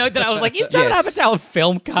 That was a note that I was like, is Judd Yes. Apatow a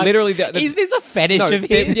film cuck? Literally, is this a fetish No, of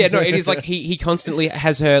his? yeah, no, it is like he constantly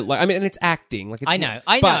has her like. I mean, and it's acting. Like it's I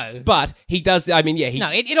know. but he does. I mean, yeah, No,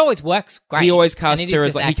 it always works great. he always and casts it is her as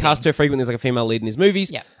just like he acting. casts her frequently as like a female lead in his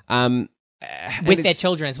movies. Yeah. with their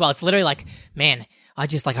children as well. It's literally like, man, I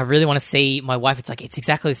really want to see my wife. It's like, it's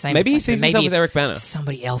exactly the same. Maybe he It's like, sees himself if as Eric Bana.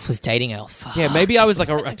 somebody else was dating her. Fuck. Yeah, maybe I was like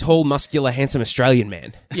a tall, muscular, handsome Australian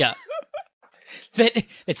man. Yeah. that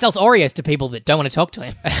sells Oreos to people that don't want to talk to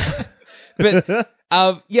him. But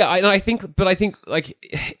I think like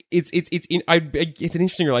it's an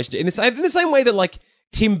interesting relationship in the same way that like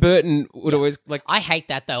Tim Burton would always like. I hate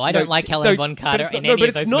that though. I don't like Helena Bonham Carter in any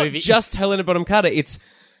of those movies. movies. It's not just Helena Bonham Carter. It's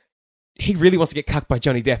he really wants to get cucked by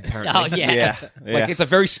Johnny Depp. Apparently, Oh yeah. like it's a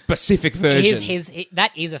very specific version.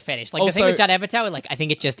 That is a fetish. Like the thing Also- with Judd Apatow, like I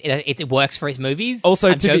think it works for his movies. Also,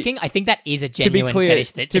 I'm to be- joking. I think that is a to be genuine clear,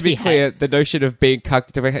 fetish. That to be he had. clear, the notion of being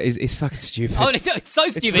cucked is fucking stupid. Oh no, it's so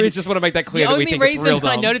It's stupid. really just want to make that clear the that we only think it's reason real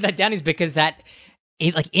I dumb. noted that down is because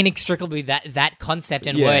inextricably that concept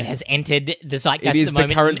and Yeah. word has entered the zeitgeist It at is the the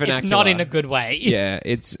moment. current It's not vernacular. in a good way. Yeah,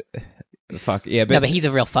 it's fuck yeah, No, but he's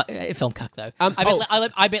a real film cuck though. oh.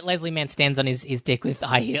 I bet Leslie Mann stands on his dick with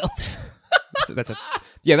high heels.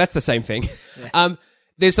 that's the same thing.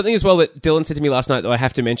 There's something as well that Dylan said to me last night that I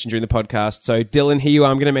have to mention during the podcast. So Dylan, here you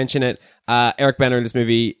are. I'm going to mention it. Eric Bana in this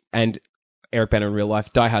movie and Eric Bana in real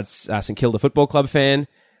life, diehard St Kilda Football Club fan.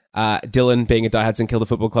 Dylan, being a diehard St Kilda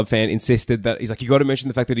Football Club fan, insisted that he's like, you got to mention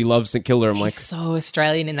the fact that he loves St Kilda. I'm like, He's so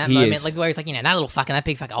Australian in that He moment, is. like where he's like, that little fucker, that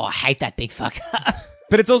big fucker. Oh, I hate that big fucker.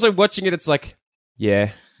 but it's also watching it. It's like,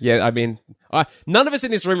 yeah. I mean, none of us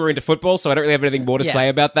in this room are into football, so I don't really have anything more to Yeah. say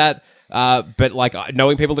about that. But like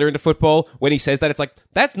knowing people that are into football, when he says that, it's like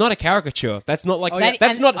that's not a caricature. That's not like yeah.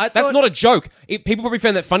 that's And not I that's thought- not a joke. People probably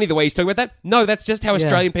found that funny the way he's talking about that. No, that's just how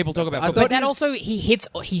Australian people talk about I football. But that also he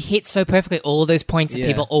hits so perfectly all of those points that Yeah.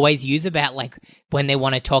 people always use about like when they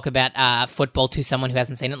want to talk about football to someone who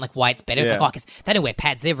hasn't seen it, like why it's better. It's Yeah. like, because they don't wear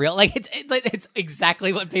pads, they're real. Like it's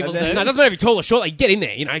exactly what people do. No, it doesn't matter if you're tall or short. Like get in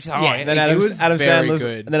there, you know. It's, Yeah. And then It was Adam very Sandler's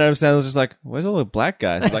good. and then Adam Sandler's just like, where's all the black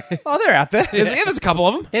guys? He's like, oh, they're out there. there's a couple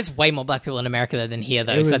of them. There's way more black people in America than here,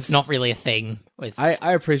 though. It So was- that's not really a thing. With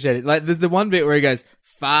I appreciate it. Like, there's the one bit where he goes,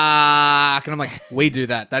 fuck. And I'm like, we do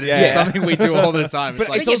that. That is just Yeah. something we do all the time. But It's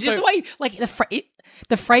like, it's just the way, like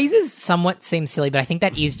the phrases somewhat seem silly, but I think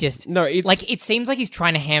that is just No, it's like it seems like he's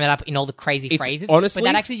trying to ham it up in all the crazy It's phrases. honestly- but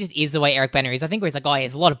that actually just is the way Eric Bana is. I think where he's like, oh,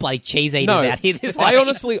 there's a lot of bloody cheese eaters no. out here. This I way.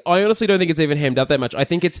 honestly don't think it's even hammed up that much. I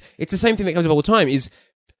think it's the same thing that comes up all the time. Is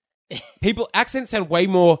people accents sound way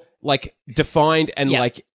more like defined and Yeah.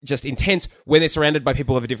 like just intense when they're surrounded by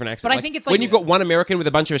people of a different accent. But I Like, think it's like- when you've got one American with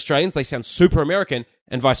a bunch of Australians, they sound super American,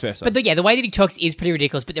 and vice versa. But the way that he talks is pretty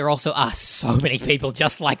ridiculous. But there also are so many people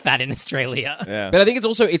just like that in Australia. Yeah. But I think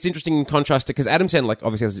it's interesting in contrast because Adam Sandler like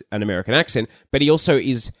obviously has an American accent, but he also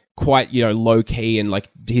is quite low key and like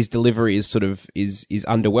his delivery is sort of is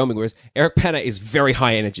underwhelming. Whereas Eric Bana is very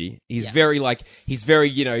high energy. He's very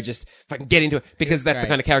just fucking get into it because that's the great.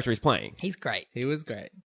 kind of character he's playing. He's great. he was great.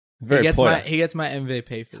 Very poignant. He gets my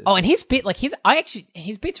MVP for this. Oh, and his bit, like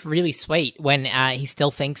his bit's really sweet when he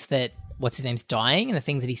still thinks that what's his name's dying and the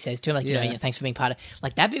things that he says to him, like Yeah. thanks for being part of.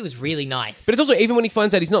 Like that bit was really nice. But it's also even when he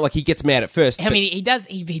finds out he's not like he gets mad at first. I mean, he does.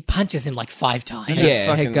 He punches him like 5 times. Yeah.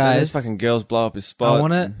 Fucking, Hey, guys. those fucking girls blow up his spot.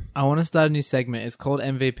 I want to start a new segment. It's called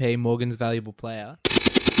MVP Morgan's Valuable Player.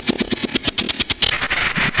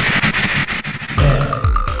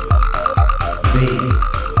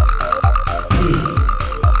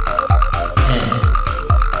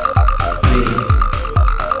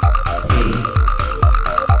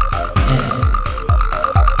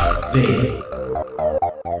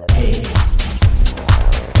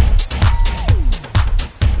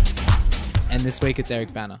 And this week it's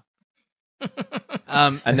Eric Bana.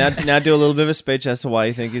 And now do a little bit of a speech as to why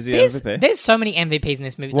you think he's the MVP. There's so many MVPs in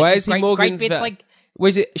this movie. Why Like, is he great Morgan's bits, va- like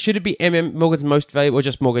should it be Morgan's most valuable or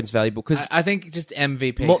just Morgan's valuable? Because I think just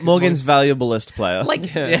MVP. Morgan's valuablest player.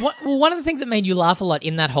 one of the things that made you laugh a lot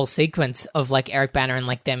in that whole sequence of like Eric Bana and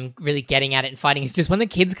like them really getting at it and fighting is just when the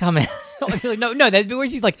kids come out. I'd be like, no, there's where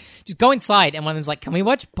she's like, just go inside, and one of them's like, can we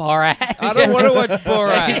watch Borat? I don't want to watch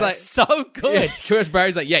Borat. It's like so good. Chris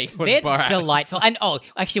Barry's like, yeah, you watch They're Borat. delightful. And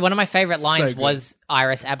actually, one of my favorite lines good. was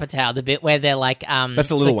Iris Apatow, the bit where they're like, that's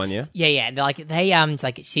the little one, yeah. yeah. They're like, it's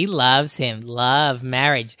like she loves him, love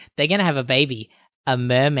marriage. They're gonna have a baby, a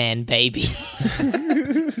merman baby.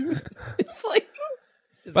 It's like,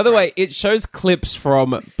 By the way, it shows clips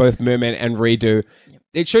from both Merman and Redo.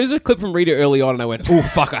 It shows a clip from Redo early on, and I went, "Oh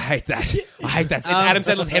fuck, I hate that. I hate that. It's Adam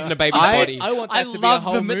Sandler's head in a baby's body." I want that I to be a love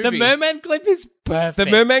whole the movie. merman clip is perfect. The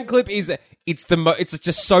Merman clip is it's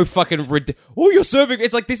just so fucking oh, you're serving.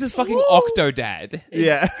 It's like this is fucking Octodad.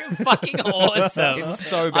 yeah. fucking awesome. It's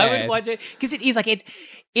so I bad. would watch it because it is like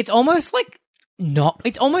it's almost like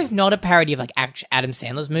it's almost not a parody of like Adam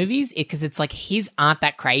Sandler's movies because it's like his aren't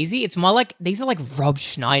that crazy. It's more like these are like Rob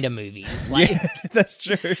Schneider movies. Like, Yeah, that's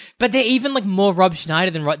true. but they're even like more Rob Schneider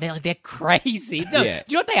than they're crazy. No, Yeah. do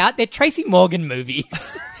you know what they are? They're Tracy Morgan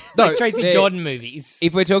movies. No, like Tracy they're- Jordan movies.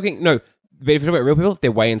 If we're talking, no, but if we're talking about real people,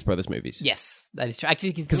 they're Wayans Brothers movies. Yes, that is true.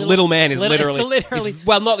 Actually, Because Little Man is it's literally, literally. it's-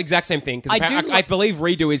 well, not the exact same thing. Because I believe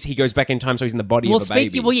Redo is he goes back in time, so he's in the body of a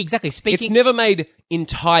baby. Well, yeah, exactly. It's Speaking, never made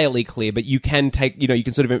entirely clear, but you can take, you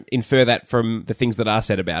can sort of infer that from the things that are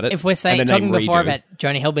said about it. if we're saying And the talking name before Redo. about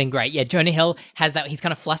Jonah Hill being great, yeah, Jonah Hill has that. He's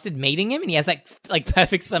kind of flustered meeting him, and he has that like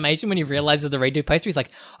perfect summation when he realizes the Redo poster. He's like,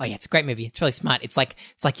 "Oh yeah, it's a great movie. It's really smart. It's like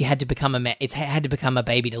you had to become a man. It's had to become a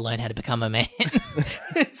baby to learn how to become a man."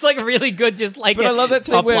 It's like really good, just like But I love that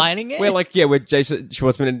scene top where, lining it. where Jason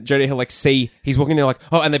Schwartzman and Jonah Hill like see he's walking there like,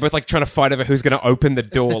 oh, and they're both like trying to fight over who's going to open the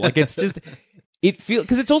door. Like it's just it feels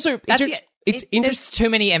because it's also That's it's interesting. There's too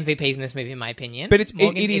many MVPs in this movie, in my opinion. But it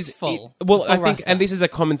Morgan is full. well, It's a I full think, roster. and this is a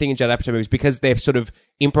common thing in Judd Apatow movies because they're sort of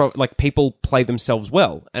improv, like people play themselves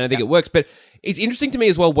well, and I think it works. But it's interesting to me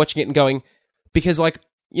as well watching it and going because, like,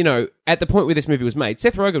 at the point where this movie was made,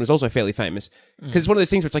 Seth Rogen was also fairly famous because it's one of those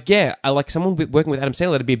things where it's like, yeah, I like someone working with Adam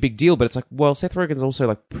Sandler, that'd be a big deal. But it's like, well, Seth Rogen's also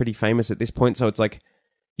like pretty famous at this point, so it's like.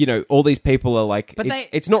 All these people are like, But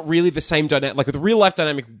it's not really the same dynamic. Like the real life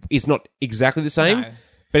dynamic is not exactly the same. No.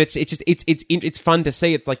 But it's fun to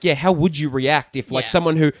see. It's like, yeah, how would you react if like Yeah.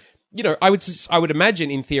 someone who, I would imagine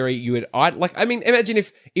in theory you would, imagine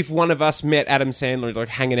if one of us met Adam Sandler, like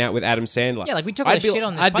hanging out with Adam Sandler. Yeah, like we took all I'd the be- shit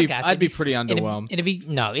on this I'd be- podcast. I'd be pretty underwhelmed. It'd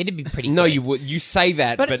be pretty. No, good. you would. You say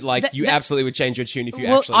that, But but like that- you that- absolutely would change your tune if you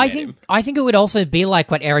Well, actually I met think him. I think it would also be like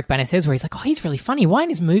what Eric Bana says, where he's like, "Oh, he's really funny. Why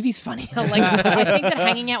aren't his movies funny?" Like, I think that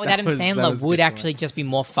hanging out with Adam was a Sandler good would point. actually just be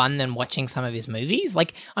more fun than watching some of his movies.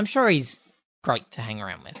 Like, I'm sure he's great to hang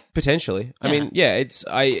around with. Potentially. I mean, yeah,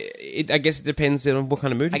 I guess it depends on what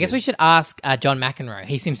kind of mood. I guess we should ask John McEnroe.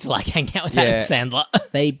 He seems to like hanging out with Adam Sandler.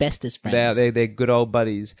 They best as friends. They're good old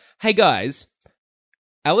buddies. Hey guys,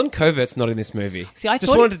 Alan Covert's not in this movie. See, I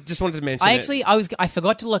just thought wanted to mention. I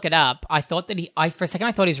forgot to look it up. I thought that for a second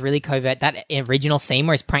I thought he was really covert. That original scene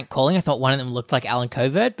where he's prank calling, I thought one of them looked like Alan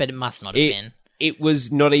Covert, but it must not have been. It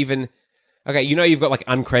was not even. Okay, you've got like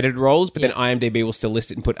uncredited roles, but then IMDb will still list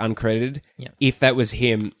it and put uncredited. Yeah. If that was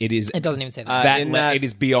him, it is. It doesn't even say that. that in that- it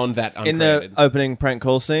is beyond that uncredited. In the opening prank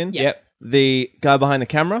call scene, Yep. the guy behind the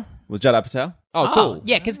camera was Judd Apatow. Oh, cool.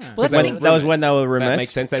 Yeah, because that's the When, thing. that was when they were roommates. That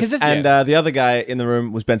makes sense. 'Cause the- And the other guy in the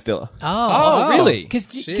room was Ben Stiller. Oh, really? Because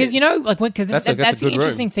Shit. that's That's a the good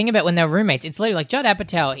interesting room. thing about when they're roommates. It's literally like Judd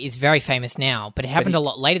Apatow is very famous now, but it happened a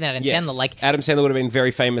lot later than Adam Yes. Sandler. Like Adam Sandler would have been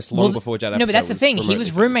very famous long before Judd Apatow. No, but that's the thing. He remotely was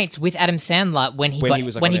famous. roommates with Adam Sandler when he When got he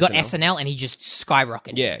was, like, when on he got SNL. SNL, and he just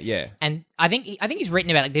skyrocketed. Yeah, yeah. And I think he's written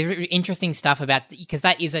about like there's interesting stuff about because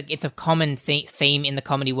it's a common theme in the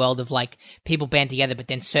comedy world of like people band together, but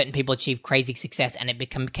then certain people achieve crazy success, and it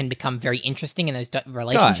can become very interesting in those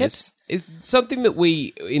relationships. Guys, it's something that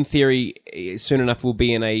we, in theory, soon enough will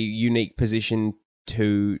be in a unique position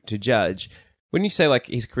to judge. When you say like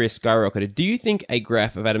his career skyrocketed, do you think a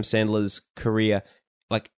graph of Adam Sandler's career,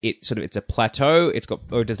 like it's a plateau?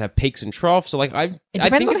 Or does it have peaks and troughs? So like It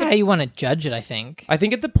depends on how you want to judge it. I think. I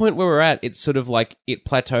think at the point where we're at, it's sort of like it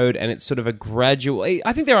plateaued and it's sort of a gradual.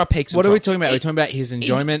 I think there are peaks. What and are we troughs. talking about? Are we talking about his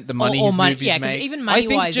enjoyment, the money or his money, movies yeah, 'cause make? even I money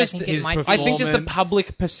think wise, just I think his it might. I think just the performance.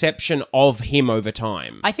 public perception of him over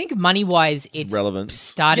time. I think money wise, it's Relevant.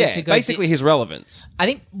 started Yeah, to go. basically his relevance. I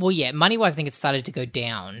think. Well, yeah, money wise, I think it started to go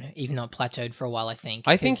down, even though it plateaued for a while. I think.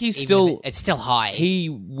 I think 'Cause he's even still- if it's still high. He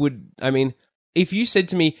would. I mean, if you said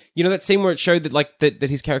to me, that scene where it showed that like that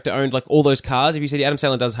his character owned like all those cars. If you said Adam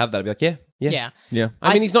Sandler does have that, I'd be like, yeah. yeah.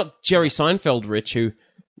 I mean, he's not Jerry Seinfeld rich, who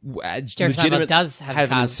Jerry Seinfeld does have an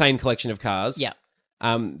cars. insane collection of cars. Yeah.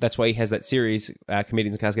 That's why he has that series,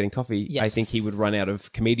 Comedians and Cars Getting Coffee. Yes. I think he would run out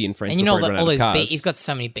of comedian friends And you before know he run all out of those cars. he's got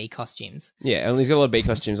so many B costumes. Yeah, and he's got a lot of B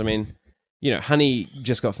costumes. I mean, Honey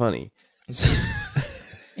just got funny.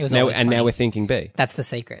 It was Now always funny. we're thinking B. That's the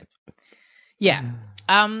secret. Yeah.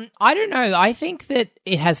 I don't know. I think that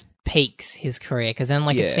it has peaks his career because then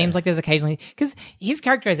it Yeah. seems like there's occasionally because his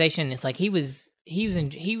characterization is like he was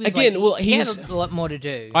Again, like, well, he had he's- a lot more to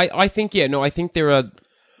do. I think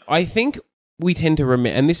I think we tend to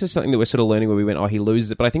remember, and this is something that we're sort of learning where we went, he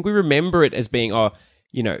loses it, but I think we remember it as being,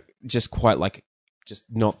 just quite like, just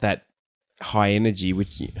not that high energy,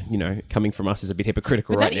 which, coming from us is a bit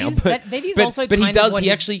hypocritical But right that now. is- that is also but he kind of does, what he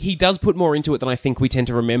his- he does put more into it than I think we tend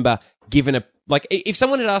to remember, given if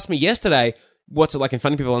someone had asked me yesterday, what's it like in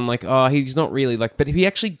front of people and like, oh, he's not really like, but he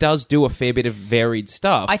actually does do a fair bit of varied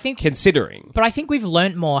stuff. I think- considering. But I think we've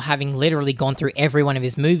learnt more having literally gone through every one of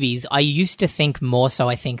his movies. I used to think more so,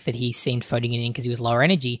 I think that he seemed phoning it in because he was lower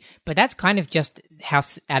energy, but that's kind of just how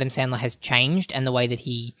Adam Sandler has changed and the way that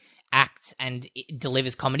he acts and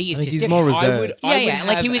delivers comedy is I think just he's different. more reserved. Yeah,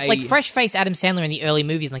 like he was like fresh face Adam Sandler in the early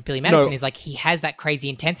movies, like Billy Madison, is like he has that crazy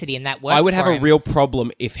intensity and that works. I would have for a him. real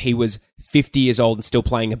problem if he was 50 years old and still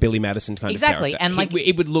playing a Billy Madison kind Exactly, of character. and, like-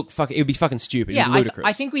 it would look it would be fucking stupid. Yeah, It'd be ludicrous.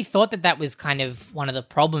 I think we thought that was kind of one of the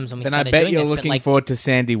problems when we Then I started bet doing you're this. looking but like, forward to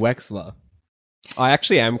Sandy Wexler. I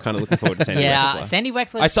actually am kind of looking forward to Sandy yeah, Wexler. Sandy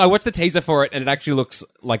Wexler. I watched the teaser for it and it actually looks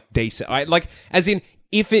like decent. I like, as in,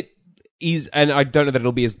 if it is, and I don't know that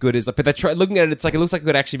it'll be as good as, but they're looking at it, it's like, it looks like it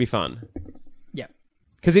could actually be fun. Yeah.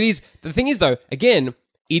 Because it is, the thing is though, again,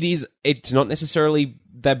 it's not necessarily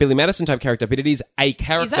that Billy Madison type character, but it is a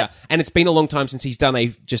character. that- And it's been a long time since he's done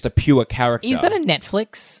just a pure character. Is that a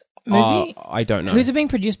Netflix movie? I don't know. Who's it being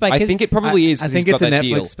produced by? I 'Cause think it probably is I because think he's it's got a that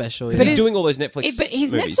Netflix deal. special. Because yeah. he's doing all those Netflix but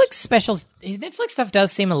his movies. Netflix specials, his Netflix stuff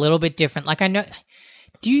does seem a little bit different. Like I know,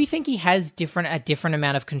 do you think he has a different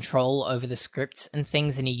amount of control over the scripts and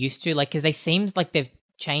things than he used to? Like, because they seems like they've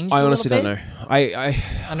changed. I a honestly little don't bit. know.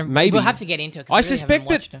 I don't- maybe we'll have to get into it. 'Cause I really haven't suspect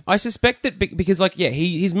watched that it. I suspect that because like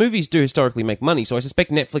his movies do historically make money, so I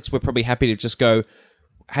suspect Netflix were probably happy to just go,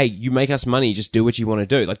 hey, you make us money, just do what you want to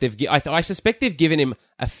do. Like I suspect they've given him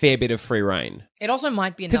a fair bit of free reign. It also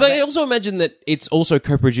might be Because another. I also imagine that it's also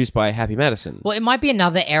co-produced by Happy Madison. Well, it might be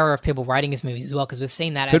another era of people writing his movies as well, because we've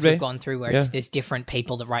seen that Could as we've be. gone through, where Yeah. there's different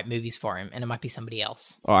people that write movies for him, and it might be somebody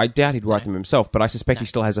else. Oh, I doubt he'd write them himself, but I suspect he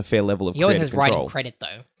still has a fair level of He always creative has writing control. credit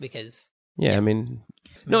though, because Yeah, I mean,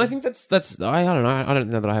 no, I think that's. I don't know. I don't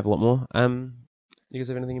know that I have a lot more. You guys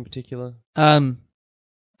have anything in particular?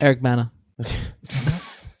 Eric Bana.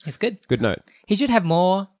 it's good. Good note. He should have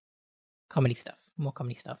more comedy stuff. More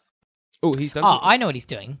comedy stuff. Oh, he's done. Oh, something. I know what he's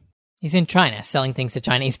doing. He's in China selling things to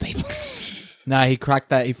Chinese people. No, he cracked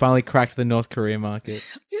that. He finally cracked the North Korea market.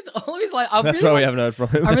 Just always like, I That's really why we want- haven't heard from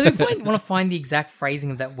him. I really want to find the exact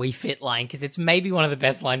phrasing of that "we fit" line, because it's maybe one of the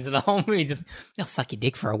best lines in the whole movie. Just, I'll suck your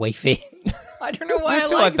dick for a "we fit." I don't know why I, I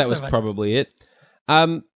feel like it that so was much. probably it.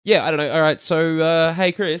 Yeah, I don't know. All right, so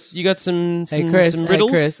hey, Chris, you got some Hey Chris, some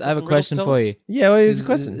riddles? hey Chris, I have a Some riddles question to for tell you. us? Yeah, what is Is, the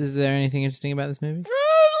question? is there anything interesting about this movie?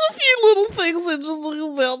 There's a few little things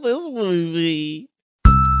interesting about this movie.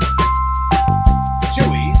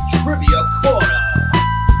 Chewy's Trivia Corner.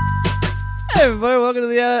 Hey everybody, welcome to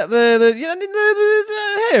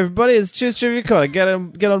hey everybody, it's Cheers Trivia Corner. Get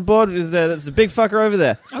on board. That's the big fucker over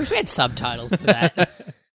there. I wish we had subtitles for that.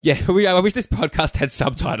 Yeah, I wish this podcast had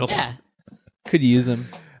subtitles. Yeah. Could use them.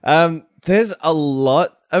 There's a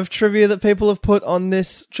lot of trivia that people have put on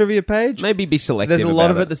this trivia page. Maybe be selective. There's a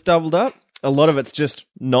lot of about it that's doubled up. A lot of it's just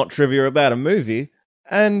not trivia about a movie,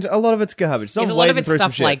 and a lot of it's garbage. So There's I'm a lot of wading it through some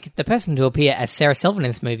stuff shit. like the person to appear as Sarah Silverman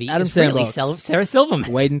in this movie Adam is really Sandbox. Sarah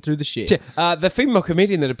Silverman. Wading through the shit. The female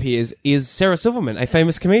comedian that appears is Sarah Silverman, a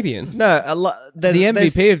famous comedian. No, a lot. The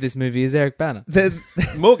MVP of this movie is Eric Bana. That's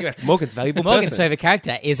Morgan's valuable Morgan's person. favorite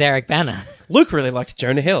character is Eric Bana. Luke really liked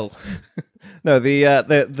Jonah Hill. No,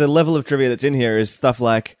 the level of trivia that's in here is stuff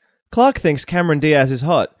like Clark thinks Cameron Diaz is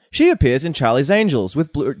hot. She appears in Charlie's Angels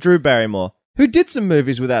with Drew Barrymore, who did some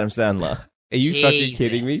movies with Adam Sandler. Are you fucking Jesus.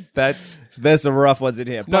 kidding me? That's There's some rough ones in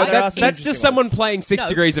here. no, But there are that's some just interesting someone ones. playing 6 No.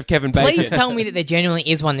 Degrees of Kevin Bacon. Please tell me that there genuinely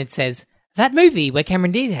is one that says that movie where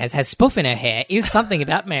Cameron Diaz has spoof in her hair is something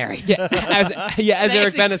about Mary. as They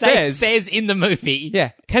Eric actually Bana says, in the movie. yeah,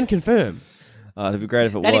 can confirm. Oh, it'd be great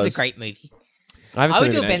if it That was. is a great movie. I haven't I seen would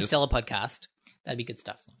it do a in Ben ages. Stiller podcast. That'd be good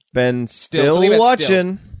stuff. Ben Still, still something about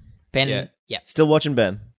watching. Ben, Yeah. yeah, Still watching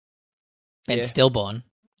Ben. Ben Yeah. Stillborn.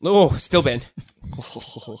 Oh, still Ben.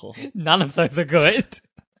 None of those are good.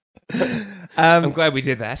 I'm glad we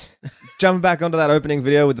did that. Jumping back onto that opening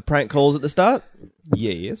video with the prank calls at the start,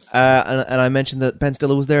 Yes. and I mentioned that Ben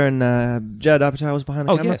Stiller was there and Judd Apatow was behind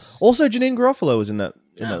the Oh, camera. yes. Also, Janine Garofalo was in that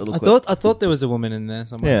little clip. I thought there was a woman in there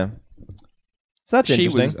somewhere. Yeah. So that's she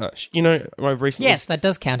interesting. was, I've recently. Yes, that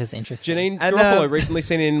does count as interesting. Janine And, Garofalo recently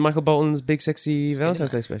seen in Michael Bolton's Big Sexy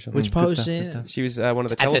Valentine's Day special. Which Good post? stuff, good Yeah. stuff. She was one of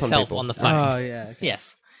the as telephone herself people. on the phone. Oh yeah.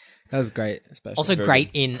 Yes. That was great. Especially. Also great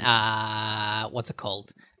in what's it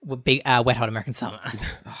called? Big Wet Hot American Summer.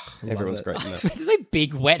 Everyone's it. great in I was that. about to say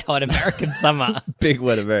Big Wet Hot American Summer. Big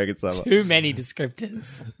wet American summer. Too many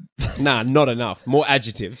descriptors. Nah, not enough. More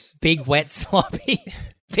adjectives. Big wet sloppy.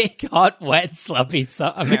 Big hot wet sloppy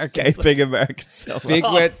American Summer. Gaping American summer. Big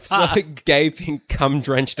Oh, wet, fuck. gaping,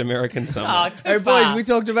 cum-drenched American summer. Oh, too Hey boys, far. we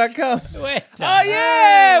talked about cum. We're Oh done.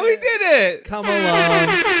 yeah, we did it. Come along.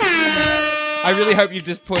 I really hope you've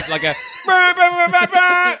just put like a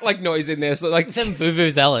like noise in there. So like, Some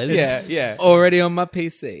vuvuzelas. yeah. Already on my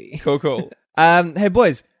PC. Cool. Hey,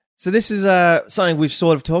 boys. So this is something we've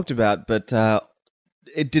sort of talked about, but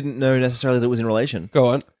it didn't know necessarily that it was in relation. Go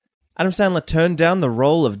on. Adam Sandler turned down the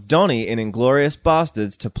role of Donnie in Inglourious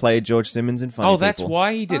Bastards to play George Simmons in Funny Oh, People. that's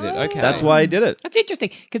why he did it. Okay. That's why he did it. That's interesting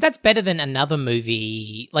because that's better than another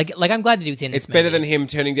movie. Like I'm glad that he was in this It's better movie. than him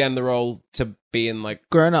turning down the role to be in like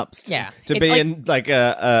Grown ups. Yeah. To It's be like- in like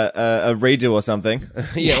a redo or something.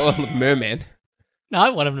 well, Merman. No, I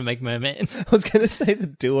want him to make Merman. I was going to say the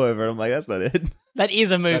do-over, and I'm like, that's not it. That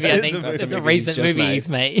is a movie, That I is think. a movie. It's That's a a movie recent he's just movie made. he's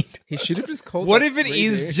made. He should have just called What it if it redo.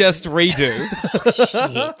 is just redo?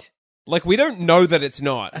 Shit. Like we don't know that it's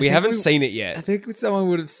not. We think haven't we- seen it I yet. think someone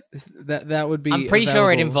would have that would be. I'm pretty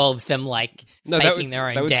sure it available. involves them like No, that faking would- their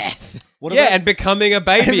that own would- death. What Yeah, about- and becoming a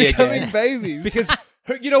baby becoming again. babies. Because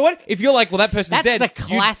you know what? If you're like, well, that person's That's dead. the you-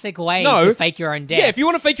 classic way No. to fake your own death. Yeah, if you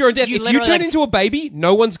want to fake your own death, You if you literally, turn like- into a baby,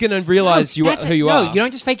 no one's gonna realize you are That's who it. you no, are. you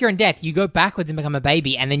don't just fake your own death. You go backwards and become a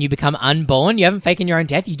baby, and then you become unborn. You haven't faken your own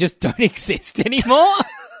death. You just don't exist anymore.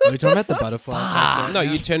 Are we talking about the butterfly? No,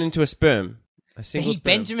 you turn into a sperm. A single He sperm.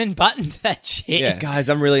 Benjamin buttoned that shit. Yeah. Guys,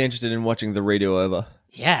 I'm really interested in watching the redo over.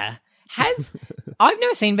 Yeah. I've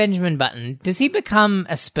never seen Benjamin Button. Does he become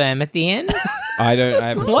a sperm at the end? I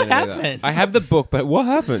haven't What seen it either. happened? I have the book, but what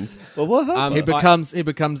happens? Well, what happened? He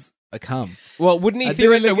becomes a cum. Well, wouldn't he I do it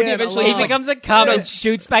theoretically? Wouldn't he again, eventually? I He love like, becomes a cum No, and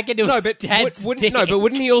shoots back into no, his but dad's wouldn't, no, dick. but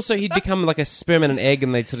wouldn't he also? He'd become like a sperm and an egg,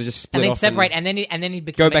 and they'd sort of just split and then off separate, and then he'd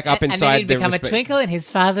become Go back up and then inside he'd their become respect- a twinkle in his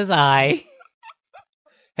father's eye.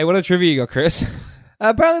 Hey, what a trivia you got, Chris?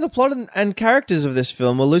 Apparently, the plot and characters of this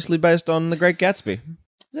film were loosely based on The Great Gatsby.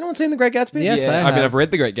 Has anyone seen The Great Gatsby? Yes, I I mean, have. I've read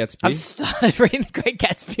The Great Gatsby. I've started reading The Great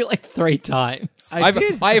Gatsby like 3 times. I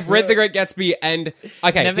have read The Great Gatsby, and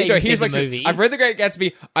okay, Never no, even here's seen my the truth. movie. I've read The Great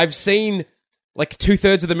Gatsby. I've seen like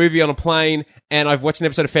 2/3 of the movie on a plane, and I've watched an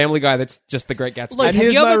episode of Family Guy that's just The Great Gatsby. Look, And have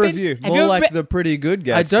here's you my ever been- review. have you More ever like been- The Pretty Good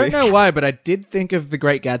Gatsby. I don't know why, but I did think of the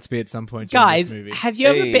Great Gatsby at some point. During Guys, this movie. have you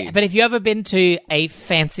ever Hey. been? But have you ever been to a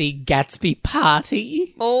fancy Gatsby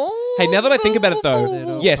party? Hey, now that I think about it, though,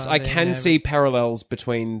 Little yes, I party can and see parallels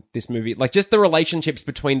between this movie, like just the relationships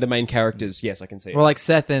between the main characters. Yes, I can see it. Well, like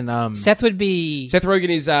Seth and Seth would be. Seth Rogen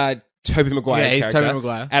is Tobey Maguire's Yeah, he's character. Tobey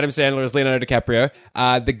Maguire. Adam Sandler is Leonardo DiCaprio.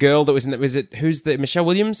 The girl that was in that was it? Who's the Michelle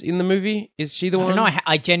Williams in the movie? Is she the I one? don't know.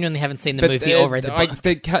 I genuinely haven't seen the movie or read the book.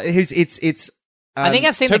 It's. I think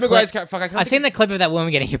I've seen Tobey the clip. Maguire's fuck. I can't I've seen the clip of that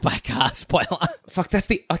woman getting hit by a car. Spoiler. Fuck, that's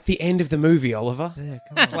the end of the movie, Oliver.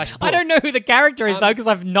 Slash I don't know who the character is though because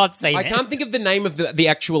I've not seen I it. can't think of the name of the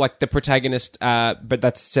actual like the protagonist, but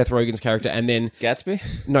that's Seth Rogen's character, and then Gatsby?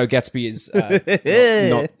 no, Gatsby is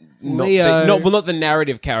not Leo. not the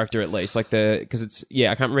narrative character at least, like because it's I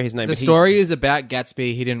can't remember his name. the but he's- story is about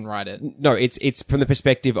Gatsby. He didn't write it. No, it's from the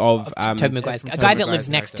perspective of Tobey Maguire's from a Tobey guy that Maguire's lives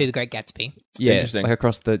next character. to the Great Gatsby. yeah, Interesting. like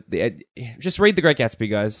across the just read The Great Gatsby,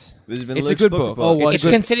 guys. This has been It's a Luke's good book book. report. Oh, what? It's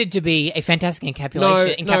considered to be a fantastic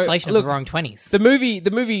encapsulation of look, the Roaring Twenties. The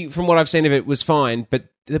movie, from what I've seen of it, was fine, but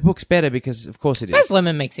the book's better because, of course, it is. Baz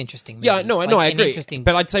Luhrmann makes interesting movies. Yeah, no, like, I an agree. interesting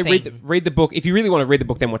But I'd say theme. read the book. If you really want to read the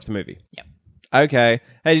book, then watch the movie. Yep. Okay.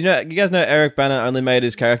 Hey, you guys know Eric Bana only made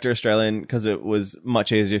his character Australian because it was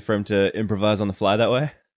much easier for him to improvise on the fly that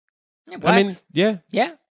way? It I mean, works. yeah.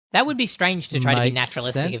 Yeah, that would be strange to try to be Makes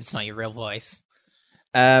naturalistic if sense. it's not your real voice.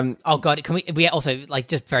 Oh, God, can we also, like,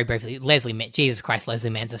 just very briefly, Leslie Mann, Jesus Christ, Leslie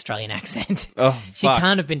Mann's Australian accent. oh She fuck.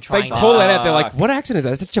 can't have been They trying that. call that out. They're like, what accent is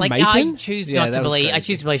that? Is that Like, Jamaican? I choose Yeah, not to that was believe. I crazy.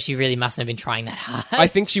 choose to believe she really mustn't have been trying that hard. I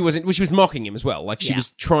think she wasn't. Well, she was mocking him as well. Like, she Yeah.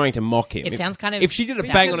 was trying to mock him. It sounds kind of- If she did a sounds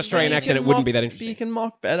bang on really Australian accent, it You wouldn't can be that mock- interesting. You can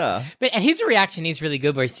mock better. and his reaction is really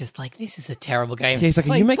good, where he's just like, "This is a terrible game." Yeah, he's like,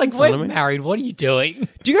 "Are you it's making like, fun we're of me?" married. What are you doing?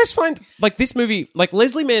 Do you guys find like this movie, like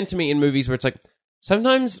Leslie Mann to me in movies where it's like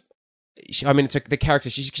sometimes, it's like the character.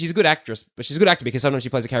 She's a good actress, but she's a good actor because sometimes she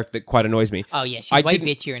plays a character that quite annoys me. Oh yeah, she's I way didn't-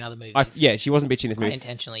 bitchier in other movies. Yeah, she wasn't bitchy in this Quite movie.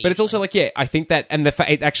 intentionally. But it's also like, I think that, and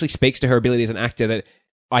it actually speaks to her ability as an actor that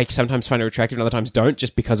I sometimes find her attractive and other times don't,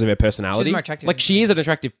 just because of her personality. She's more attractive Like than she is an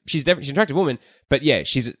attractive. She's definitely an attractive woman, but yeah,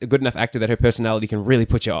 she's a good enough actor that her personality can really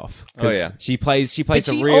put you off. 'Cause Oh, yeah. she plays But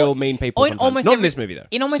some she real al- mean people. in Sometimes. almost Not in every- this movie though.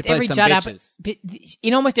 In almost She plays every some Judd bitches.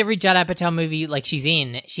 in almost every Judd Apatow movie, like she's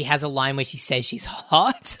in, she has a line where she says she's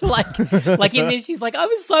hot. like in this, she's like, "I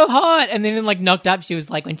was so hot," and then in like Knocked Up, she was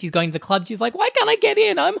like, when she's going to the club, she's like, "Why can't I get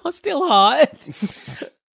in? I'm still hot."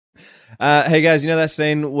 Hey guys, you know that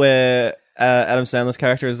scene where Adam Sandler's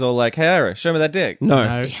character is all like, "Hey Ira, show me that dick." No.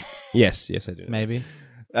 No, Yes, I do. maybe.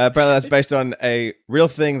 Apparently, that's based on a real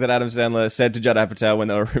thing that Adam Sandler said to Judd Apatow when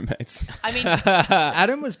they were roommates. I mean,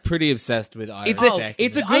 Adam was pretty obsessed with Iron It's a- Jack.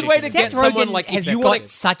 it's a good way to Seth get someone Rogen like, if has you got want to-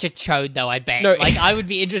 such a chode though. I bet. No. Like I would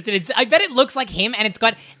be interested in. I bet it looks like him, and it's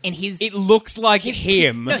got and his. It looks like his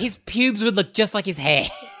him. No, his pubes would look just like his hair.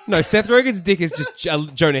 No, Seth Rogen's dick is just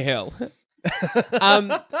Jonah Hill.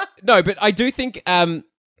 No, but I do think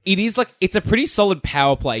it is like it's a pretty solid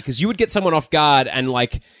power play because you would get someone off guard and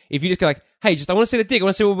like if you just go like, hey, just I want to see the dick, I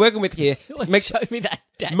want to see what we're working with here. Show me that.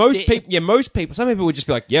 Most people, some people would just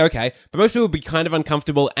be like, yeah, okay, but most people would be kind of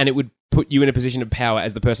uncomfortable and it would put you in a position of power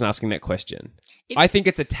as the person asking that question. I think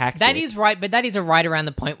it's a tactic. That is right, but that is right around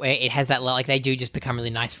the point where it has that like they do just become really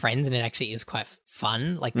nice friends, and it actually is quite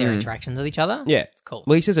fun, like their interactions with each other. Yeah. It's cool.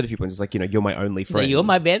 Well, he says it a few points. It's like, you're my only So friend. you're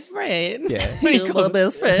my best friend. Yeah. You're my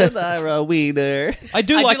best friend, Ira Wiener. I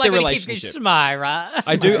do like the when he keeps me relationship. Schmyra.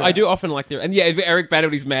 I do often like their, and yeah, if Eric Bana,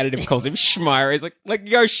 when he's mad at him, calls him Schmeyer. He's like,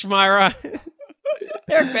 go Schmeyer.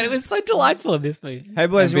 Eric Bana was so delightful in this movie. Hey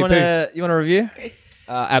boys, you want MVP. to review?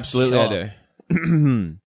 Absolutely, Sure. I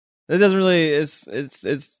do. It doesn't really. It's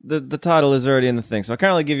the title is already in the thing, so I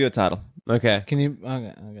can't really give you a title. Okay. Can you?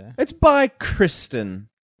 Okay. It's by Kristen.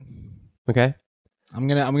 Okay. I'm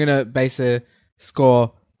gonna base a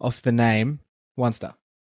score off the name. 1 star.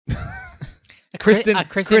 Kristen.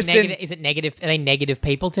 Kristen. Negative, is it negative? Are they negative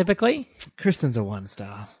people typically? Kristen's a 1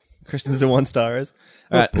 star. Kristen's a 1-star. All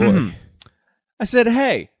right. I said,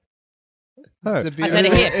 hey. Oh. It's a I beautiful, said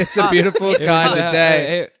it here. it's a beautiful kind of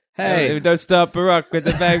day. Hey. Don't stop a rock with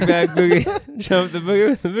the bang bang boogie. Jump the boogie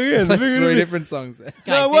with the boogie and It's the like boogie. 3 different songs there.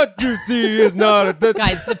 Now Guys, what you see is not.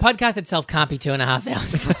 guys, the podcast itself can't be 2.5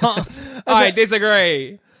 hours long. I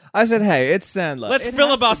disagree. I said, hey, it's Sandler. Let's It has to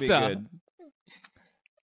be filibuster. good.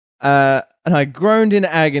 And I groaned in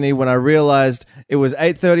agony when I realized it was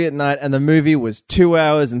 8:30 at night and the movie was 2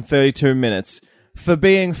 hours and 32 minutes. For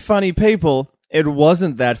being funny people, it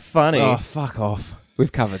wasn't that funny. Oh, fuck off.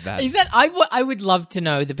 We've covered that. Is that I would love to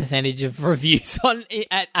know the percentage of reviews on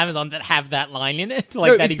at Amazon that have that line in it.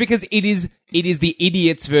 Like No, that it's because it is the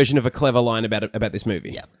idiot's version of a clever line about this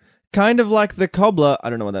movie. Yeah. Kind of like The Cobbler. I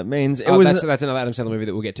don't know what that means. It Oh, was that's another Adam Sandler movie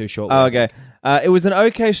that we'll get to shortly. Oh, okay. It was an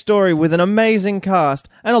okay story with an amazing cast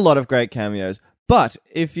and a lot of great cameos. But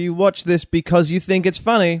if you watch this because you think it's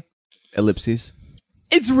funny, ellipses,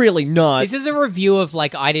 it's really not. This is a review of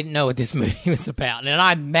like I didn't know what this movie was about, and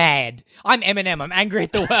I'm mad. I'm Eminem. I'm angry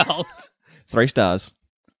at the world. 3 stars.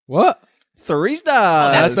 What? 3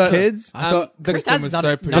 stars, That's about- kids. I thought Chris, Kristen that's was not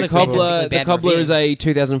so a- pretty. not a The bad Cobbler review. is a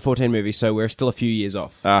 2014 movie, so we're still a few years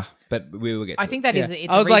off. But we will get to I think that Yeah. is. It's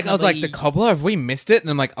I was like, reasonably- the Cobbler. Have we missed it? And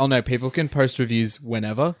I'm like, oh no, people can post reviews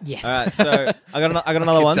whenever. Yes. all right, so I got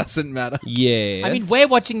another It one. doesn't matter. it. Yeah. I mean, we're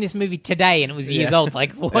watching this movie today, and it was years Yeah. old.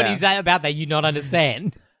 Like, what is Yeah. that about that you not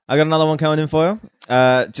understand? I got another one coming in for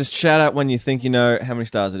you. Just shout out when you think you know how many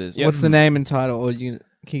stars it is. Yep. What's the name and title? Or can you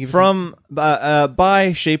give us From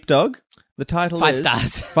by Sheepdog. The title 5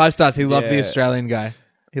 is 5 stars? He loved the Yeah. Australian guy.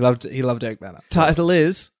 He loved Eric Bana. title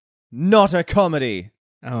is not a comedy,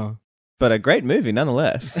 Oh, but a great movie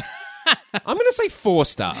nonetheless. I'm going to say 4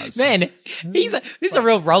 stars. Man, this is a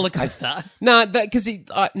real roller coaster. Nah, because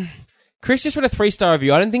Chris just read a 3-star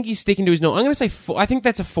review. I don't think he's sticking to his norm. I'm going to say 4. I think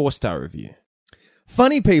that's a 4-star review.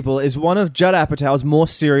 Funny People is one of Judd Apatow's more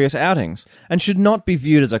serious outings and should not be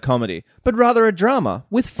viewed as a comedy, but rather a drama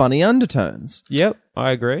with funny undertones. Yep,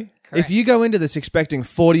 I agree. If you go into this expecting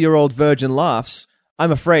 40-year-old virgin laughs,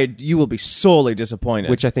 I'm afraid you will be sorely disappointed.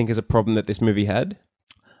 Which I think is a problem that this movie had.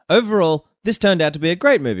 Overall, this turned out to be a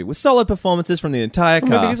great movie with solid performances from the entire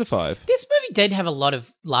Maybe it is cast. a 5. This movie did have a lot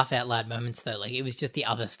of laugh out loud moments, though. Like, it was just the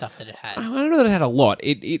other stuff that it I had. don't know that it had a lot.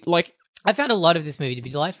 It like, I found a lot of this movie to be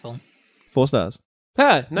delightful. 4 stars.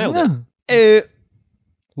 nailed it. yeah.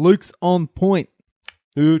 Luke's on point.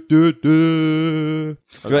 Right.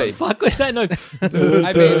 Fuck with that noise.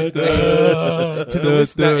 I mean, to the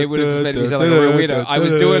listener, it would have just made me sound like a real weirdo. I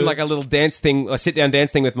was doing like a little dance thing, a sit-down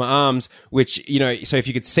dance thing with my arms, which, so if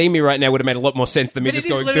you could see me right now, would have made a lot more sense than me But just it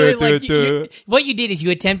is going, literally like what you did is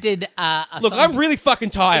you attempted. Look, I'm really fucking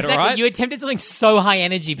tired, exactly, all right? You attempted something so high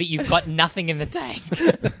energy, but you've got nothing in the tank.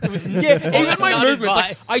 It was Even my not movements,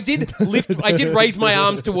 advised. like, I did raise my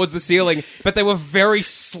arms towards the ceiling, but they were very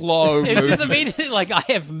slow It was movements. immediately like I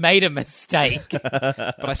have made a mistake.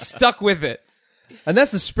 But I stuck with it. And that's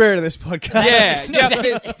the spirit of this podcast. Yeah, No,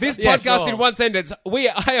 that- this yeah, podcast sure. in one sentence,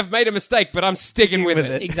 I have made a mistake, but I'm sticking with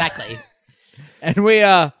it. Exactly. And we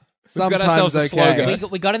are got sometimes ourselves a okay. slogan.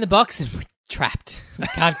 We got in the box and we're trapped. We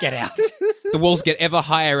can't get out. The walls get ever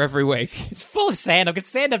higher every week. It's full of sand. I've got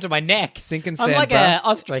sand up to my neck. Sinking I'm sand, like bruh. a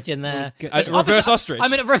ostrich in the A reverse ostrich.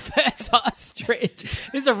 I'm in a reverse ostrich.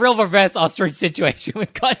 This is a real reverse ostrich situation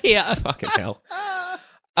we've got here. Fucking hell.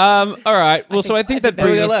 All right. Well, so I think that there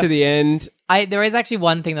we brings go us to left. the end. There is actually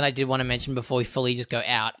one thing that I did want to mention before we fully just go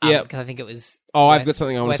out. Yeah. Because I think it was. Oh, I've worth- got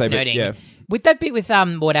something I want to worth say, but noting. yeah. With that bit with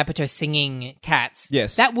Maud Apatow singing Cats,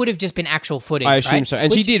 Yes. that would have just been actual footage. I assume right? so.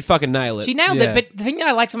 And she Which- did fucking nail it. She nailed Yeah. it, but the thing that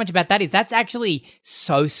I like so much about that is that's actually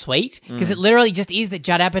so sweet because Mm. it literally just is that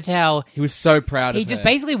Judd Apatow. He was so proud He of just her.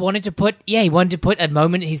 basically wanted to put a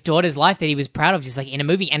moment in his daughter's life that he was proud of, just like in a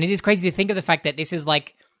movie. And it is crazy to think of the fact that this is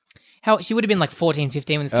like how she would have been like 14,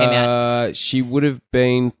 15 when this came out. She would have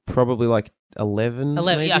been probably like 11.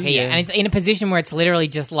 11, maybe? okay, yeah. And it's in a position where it's literally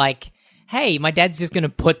just like, hey, my dad's just going to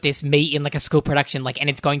put this meat in like a school production, like, and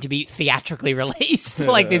it's going to be theatrically released,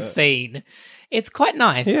 like this scene. It's quite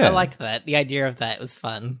nice. Yeah. I liked that. The idea of that was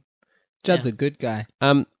fun. Judd's a good guy. I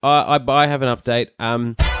have an update.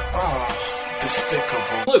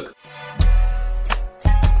 Despicable. Luke.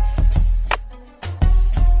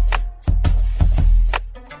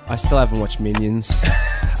 I still haven't watched Minions.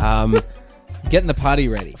 Getting the party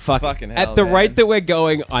ready. Fucking hell, At the man. rate that we're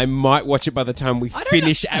going, I might watch it by the time we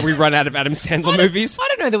finish and we run out of Adam Sandler movies. I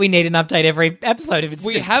don't know that we need an update every episode if it's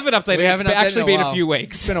We just... haven't updated. We haven't It's updated actually in a been a while. few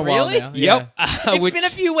weeks. It's been a while Really? now. Yep. It's been a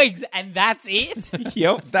few weeks and that's it?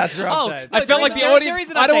 Yep. That's right. Oh, I look, felt like the there audience. is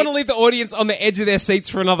an I don't update. want to leave the audience on the edge of their seats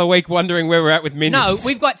for another week, wondering where we're at with No, Minions.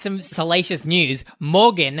 we've got some salacious news.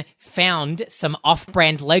 Morgan found some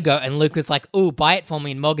off-brand Lego and Luke was like, ooh, buy it for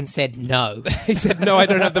me. And Morgan said no. He said, "No, I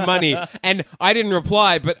don't have the money," and I didn't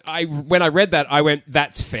reply. But when I read that, I went,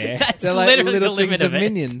 "That's fair." That's They're like literally little the things limit of of it.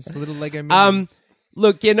 minions, little Lego minions.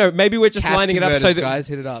 Look, maybe we're just Cash lining it up so converters, that guys,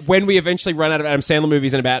 hit it up. when we eventually run out of Adam Sandler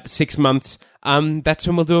movies in about 6 months, that's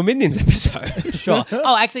when we'll do a Minions episode. Sure.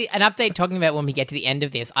 Oh, actually, an update talking about when we get to the end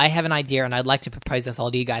of this. I have an idea, and I'd like to propose this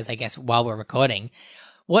all to you guys, I guess, while we're recording.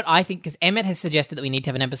 What I think, because Emmett has suggested that we need to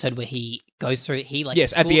have an episode where he goes through,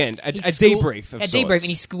 Yes, at the end, a debrief of a sorts. debrief, and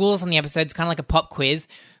he schools on the episode. It's kind of like a pop quiz.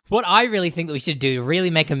 What I really think that we should do, really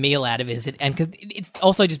make a meal out of it, and because it's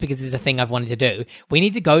also just because this is a thing I've wanted to do, we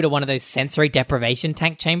need to go to one of those sensory deprivation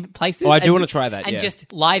tank chamber places. Oh, I do and want to try that, and yeah.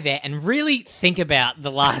 just lie there and really think about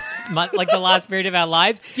the last month, like the last period of our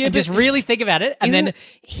lives, and just really think about it, and then Isn't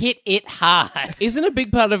hit it hard. Isn't a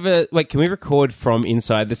big part of it? Wait, can we record from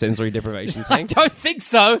inside the sensory deprivation I tank? don't think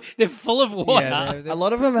so. They're full of water. Yeah, Yeah, A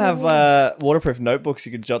lot of them have waterproof notebooks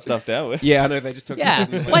you could jot stuff down with. Yeah, I know they just took. Well,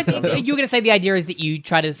 I think you were going to say the idea is that you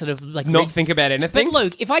try to sort of like Not think about anything. But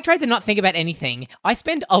Luke, if I tried to not think about anything, I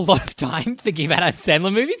spend a lot of time thinking about Adam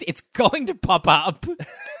Sandler movies. It's going to pop up.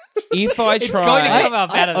 If I It's going to try, come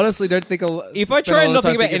up. I honestly don't think if I try and not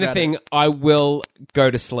think about anything, I will go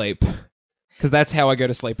to sleep because that's how I go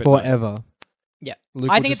to sleep at night. forever. Yeah, Luke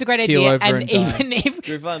I will think it's just a great keel idea. over And and die. even if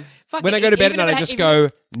Good fun. fuck When it, I go to bed at even night, if I just even- go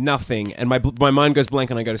nothing, and my mind goes blank,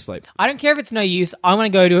 and I go to sleep. I don't care if it's no use. I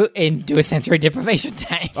want to go to and do a sensory deprivation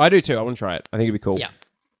tank. I do too. I want to try it. I think it'd be cool. Yeah.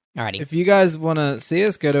 Alrighty. If you guys want to see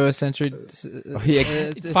us, go to a sensory.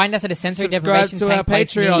 Find us at a sensory subscribe deprivation to tank our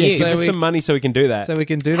place near Patreon, you. Give So us we- some money so we can do that. so we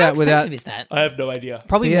can do How that without expensive is that? I have no idea.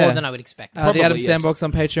 Probably Yeah. more than I would expect. the Adam Probably, yes. Sandbox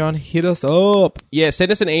on Patreon. Hit us up. Yeah,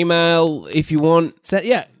 send us an email if you want.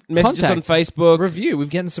 Message us on contact. Facebook. Review. We've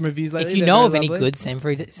getting some reviews lately. If you They're know very of any lovely.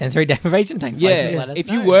 good sensory deprivation tank places, Yeah, let us if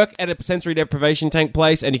know. you work at a sensory deprivation tank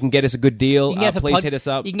place and you can get us a good deal, You can get us a please pod- hit us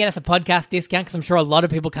up. You can get us a podcast discount because I'm sure a lot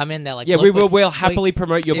of people come in. They're like, Yeah, "Look, we'll happily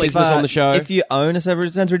promote your business on the show. If you own a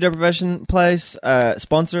sensory deprivation place,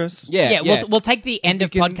 sponsor us. yeah, We'll take the end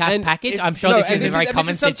of you can- podcast and package. if- I'm sure no, this and is a very and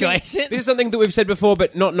common something- situation. This is something that we've said before,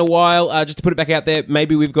 but not in a while. Just to put it back out there,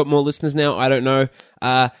 maybe we've got more listeners now. I don't know,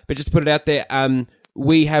 but just to put it out there,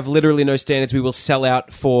 we have literally no standards. We will sell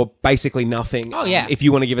out for basically nothing. Oh, yeah. If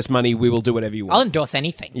you want to give us money, we will do whatever you want. I'll endorse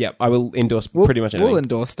anything. Yep, I will endorse We'll, pretty much anything. We'll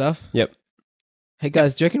endorse stuff. Yep. Hey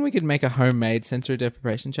guys, do you reckon we could make a homemade sensory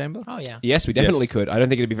deprivation chamber? Oh yeah, Yes, we definitely Yes. could. I don't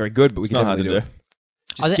think it'd be very good, but we It's can not hard to definitely do do.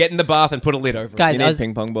 it. Just get in the bath and put a lid over it. guys, You I need was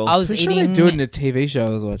ping pong balls. I was Pretty sure eating. they do it in a TV show I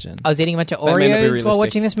was watching. I was eating a bunch of That may not be Oreos while realistic.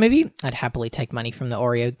 watching this movie. I'd happily take money from the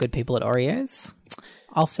Oreo good people at Oreos.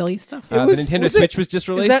 I'll sell you stuff. The Nintendo was Switch it- was just is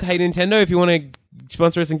released. that- Hey Nintendo, if you want to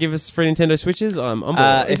sponsor us and give us free Nintendo Switches, I'm on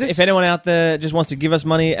board. If anyone out there just wants to give us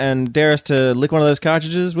money and dare us to lick one of those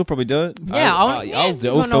cartridges, we'll probably do it. Yeah, I'll I do- don't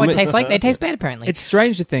know film what it it. tastes like. They taste bad, apparently. It's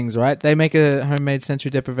Stranger Things, right? They make a homemade sensory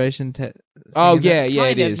deprivation. Oh thing, yeah, yeah,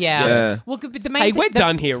 Kind it of, is. yeah. Yeah. Well, but the main Hey, thing- we're the-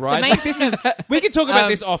 done here, right? main- Like, this is. We can talk about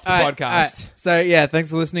this off the alright, podcast. alright. So yeah, thanks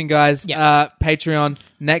for listening, guys. Yeah. Patreon.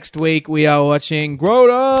 Next week we are watching Grown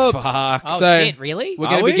Ups. Fuck. Oh So- shit! Really? We're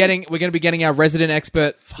going to be getting our resident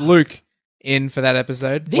expert Luke in for that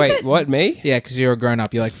episode. Wait, what? Me? Yeah, because you're a grown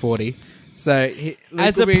up. You're like 40. So Luke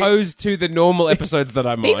As will be- opposed to the normal episodes that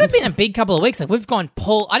I'm These on. have been a big couple of weeks. Like we've gone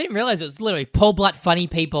Paul. I didn't realize it was literally Paul Blart, funny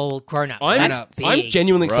people, grown ups. Grown-ups. I'm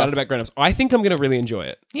genuinely excited about Grown Ups. I think I'm going to really enjoy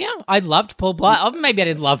it. Yeah, I loved Paul Blart. Oh, maybe I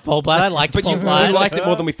didn't love Paul Blart. I liked But Paul we Blart. liked it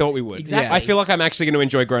more than we thought we would. Exactly. I feel like I'm actually going to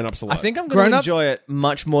enjoy Grown Ups a lot. I think I'm going to Grown-ups- enjoy it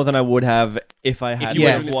much more than I would have if I had you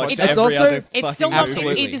would've watched watched every it. It's other also- It's still fucking not. movie.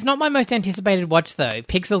 Absolutely. It is not my most anticipated watch though.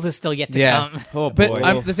 Pixels is still yet to Yeah. come. Oh, boy.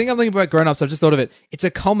 But the thing I'm thinking about Grown Ups, I've just thought of it. It's a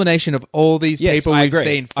culmination of all these Yes, people I we've agree.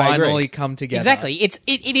 seen I agree. finally come together. Exactly. It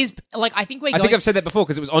is like I think we're I going. think I've said that before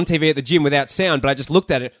because it was on TV at the gym without sound, but I just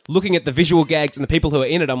looked at it, looking at the visual gags and the people who are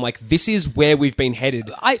in it. I'm like, this is where we've been headed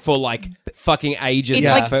for like fucking ages. It's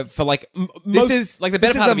now, like- for like This is like the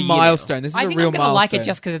better this is part a of a year now. milestone. This is I a think real I'm gonna milestone. like it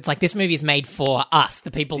just because it's like this movie is made for us,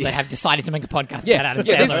 the people that have decided to make a podcast about Adam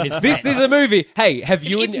Yeah, Sandler. and his this friends. is a movie. Hey, have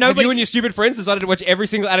you If and nobody- your stupid friends decided to watch every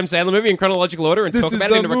single Adam Sandler movie in chronological order and This talk is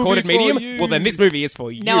about it in a the recorded movie for medium? you. Well, then this movie is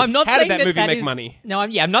for you. Now I'm not How saying did that movie that make is- money? No,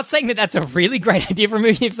 I'm not saying that that's a really great idea for a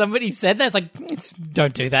movie. If somebody said that, it's like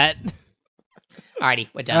don't do that. Alrighty,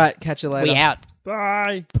 we're done. All right, catch you later. We out.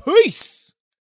 Bye. Peace.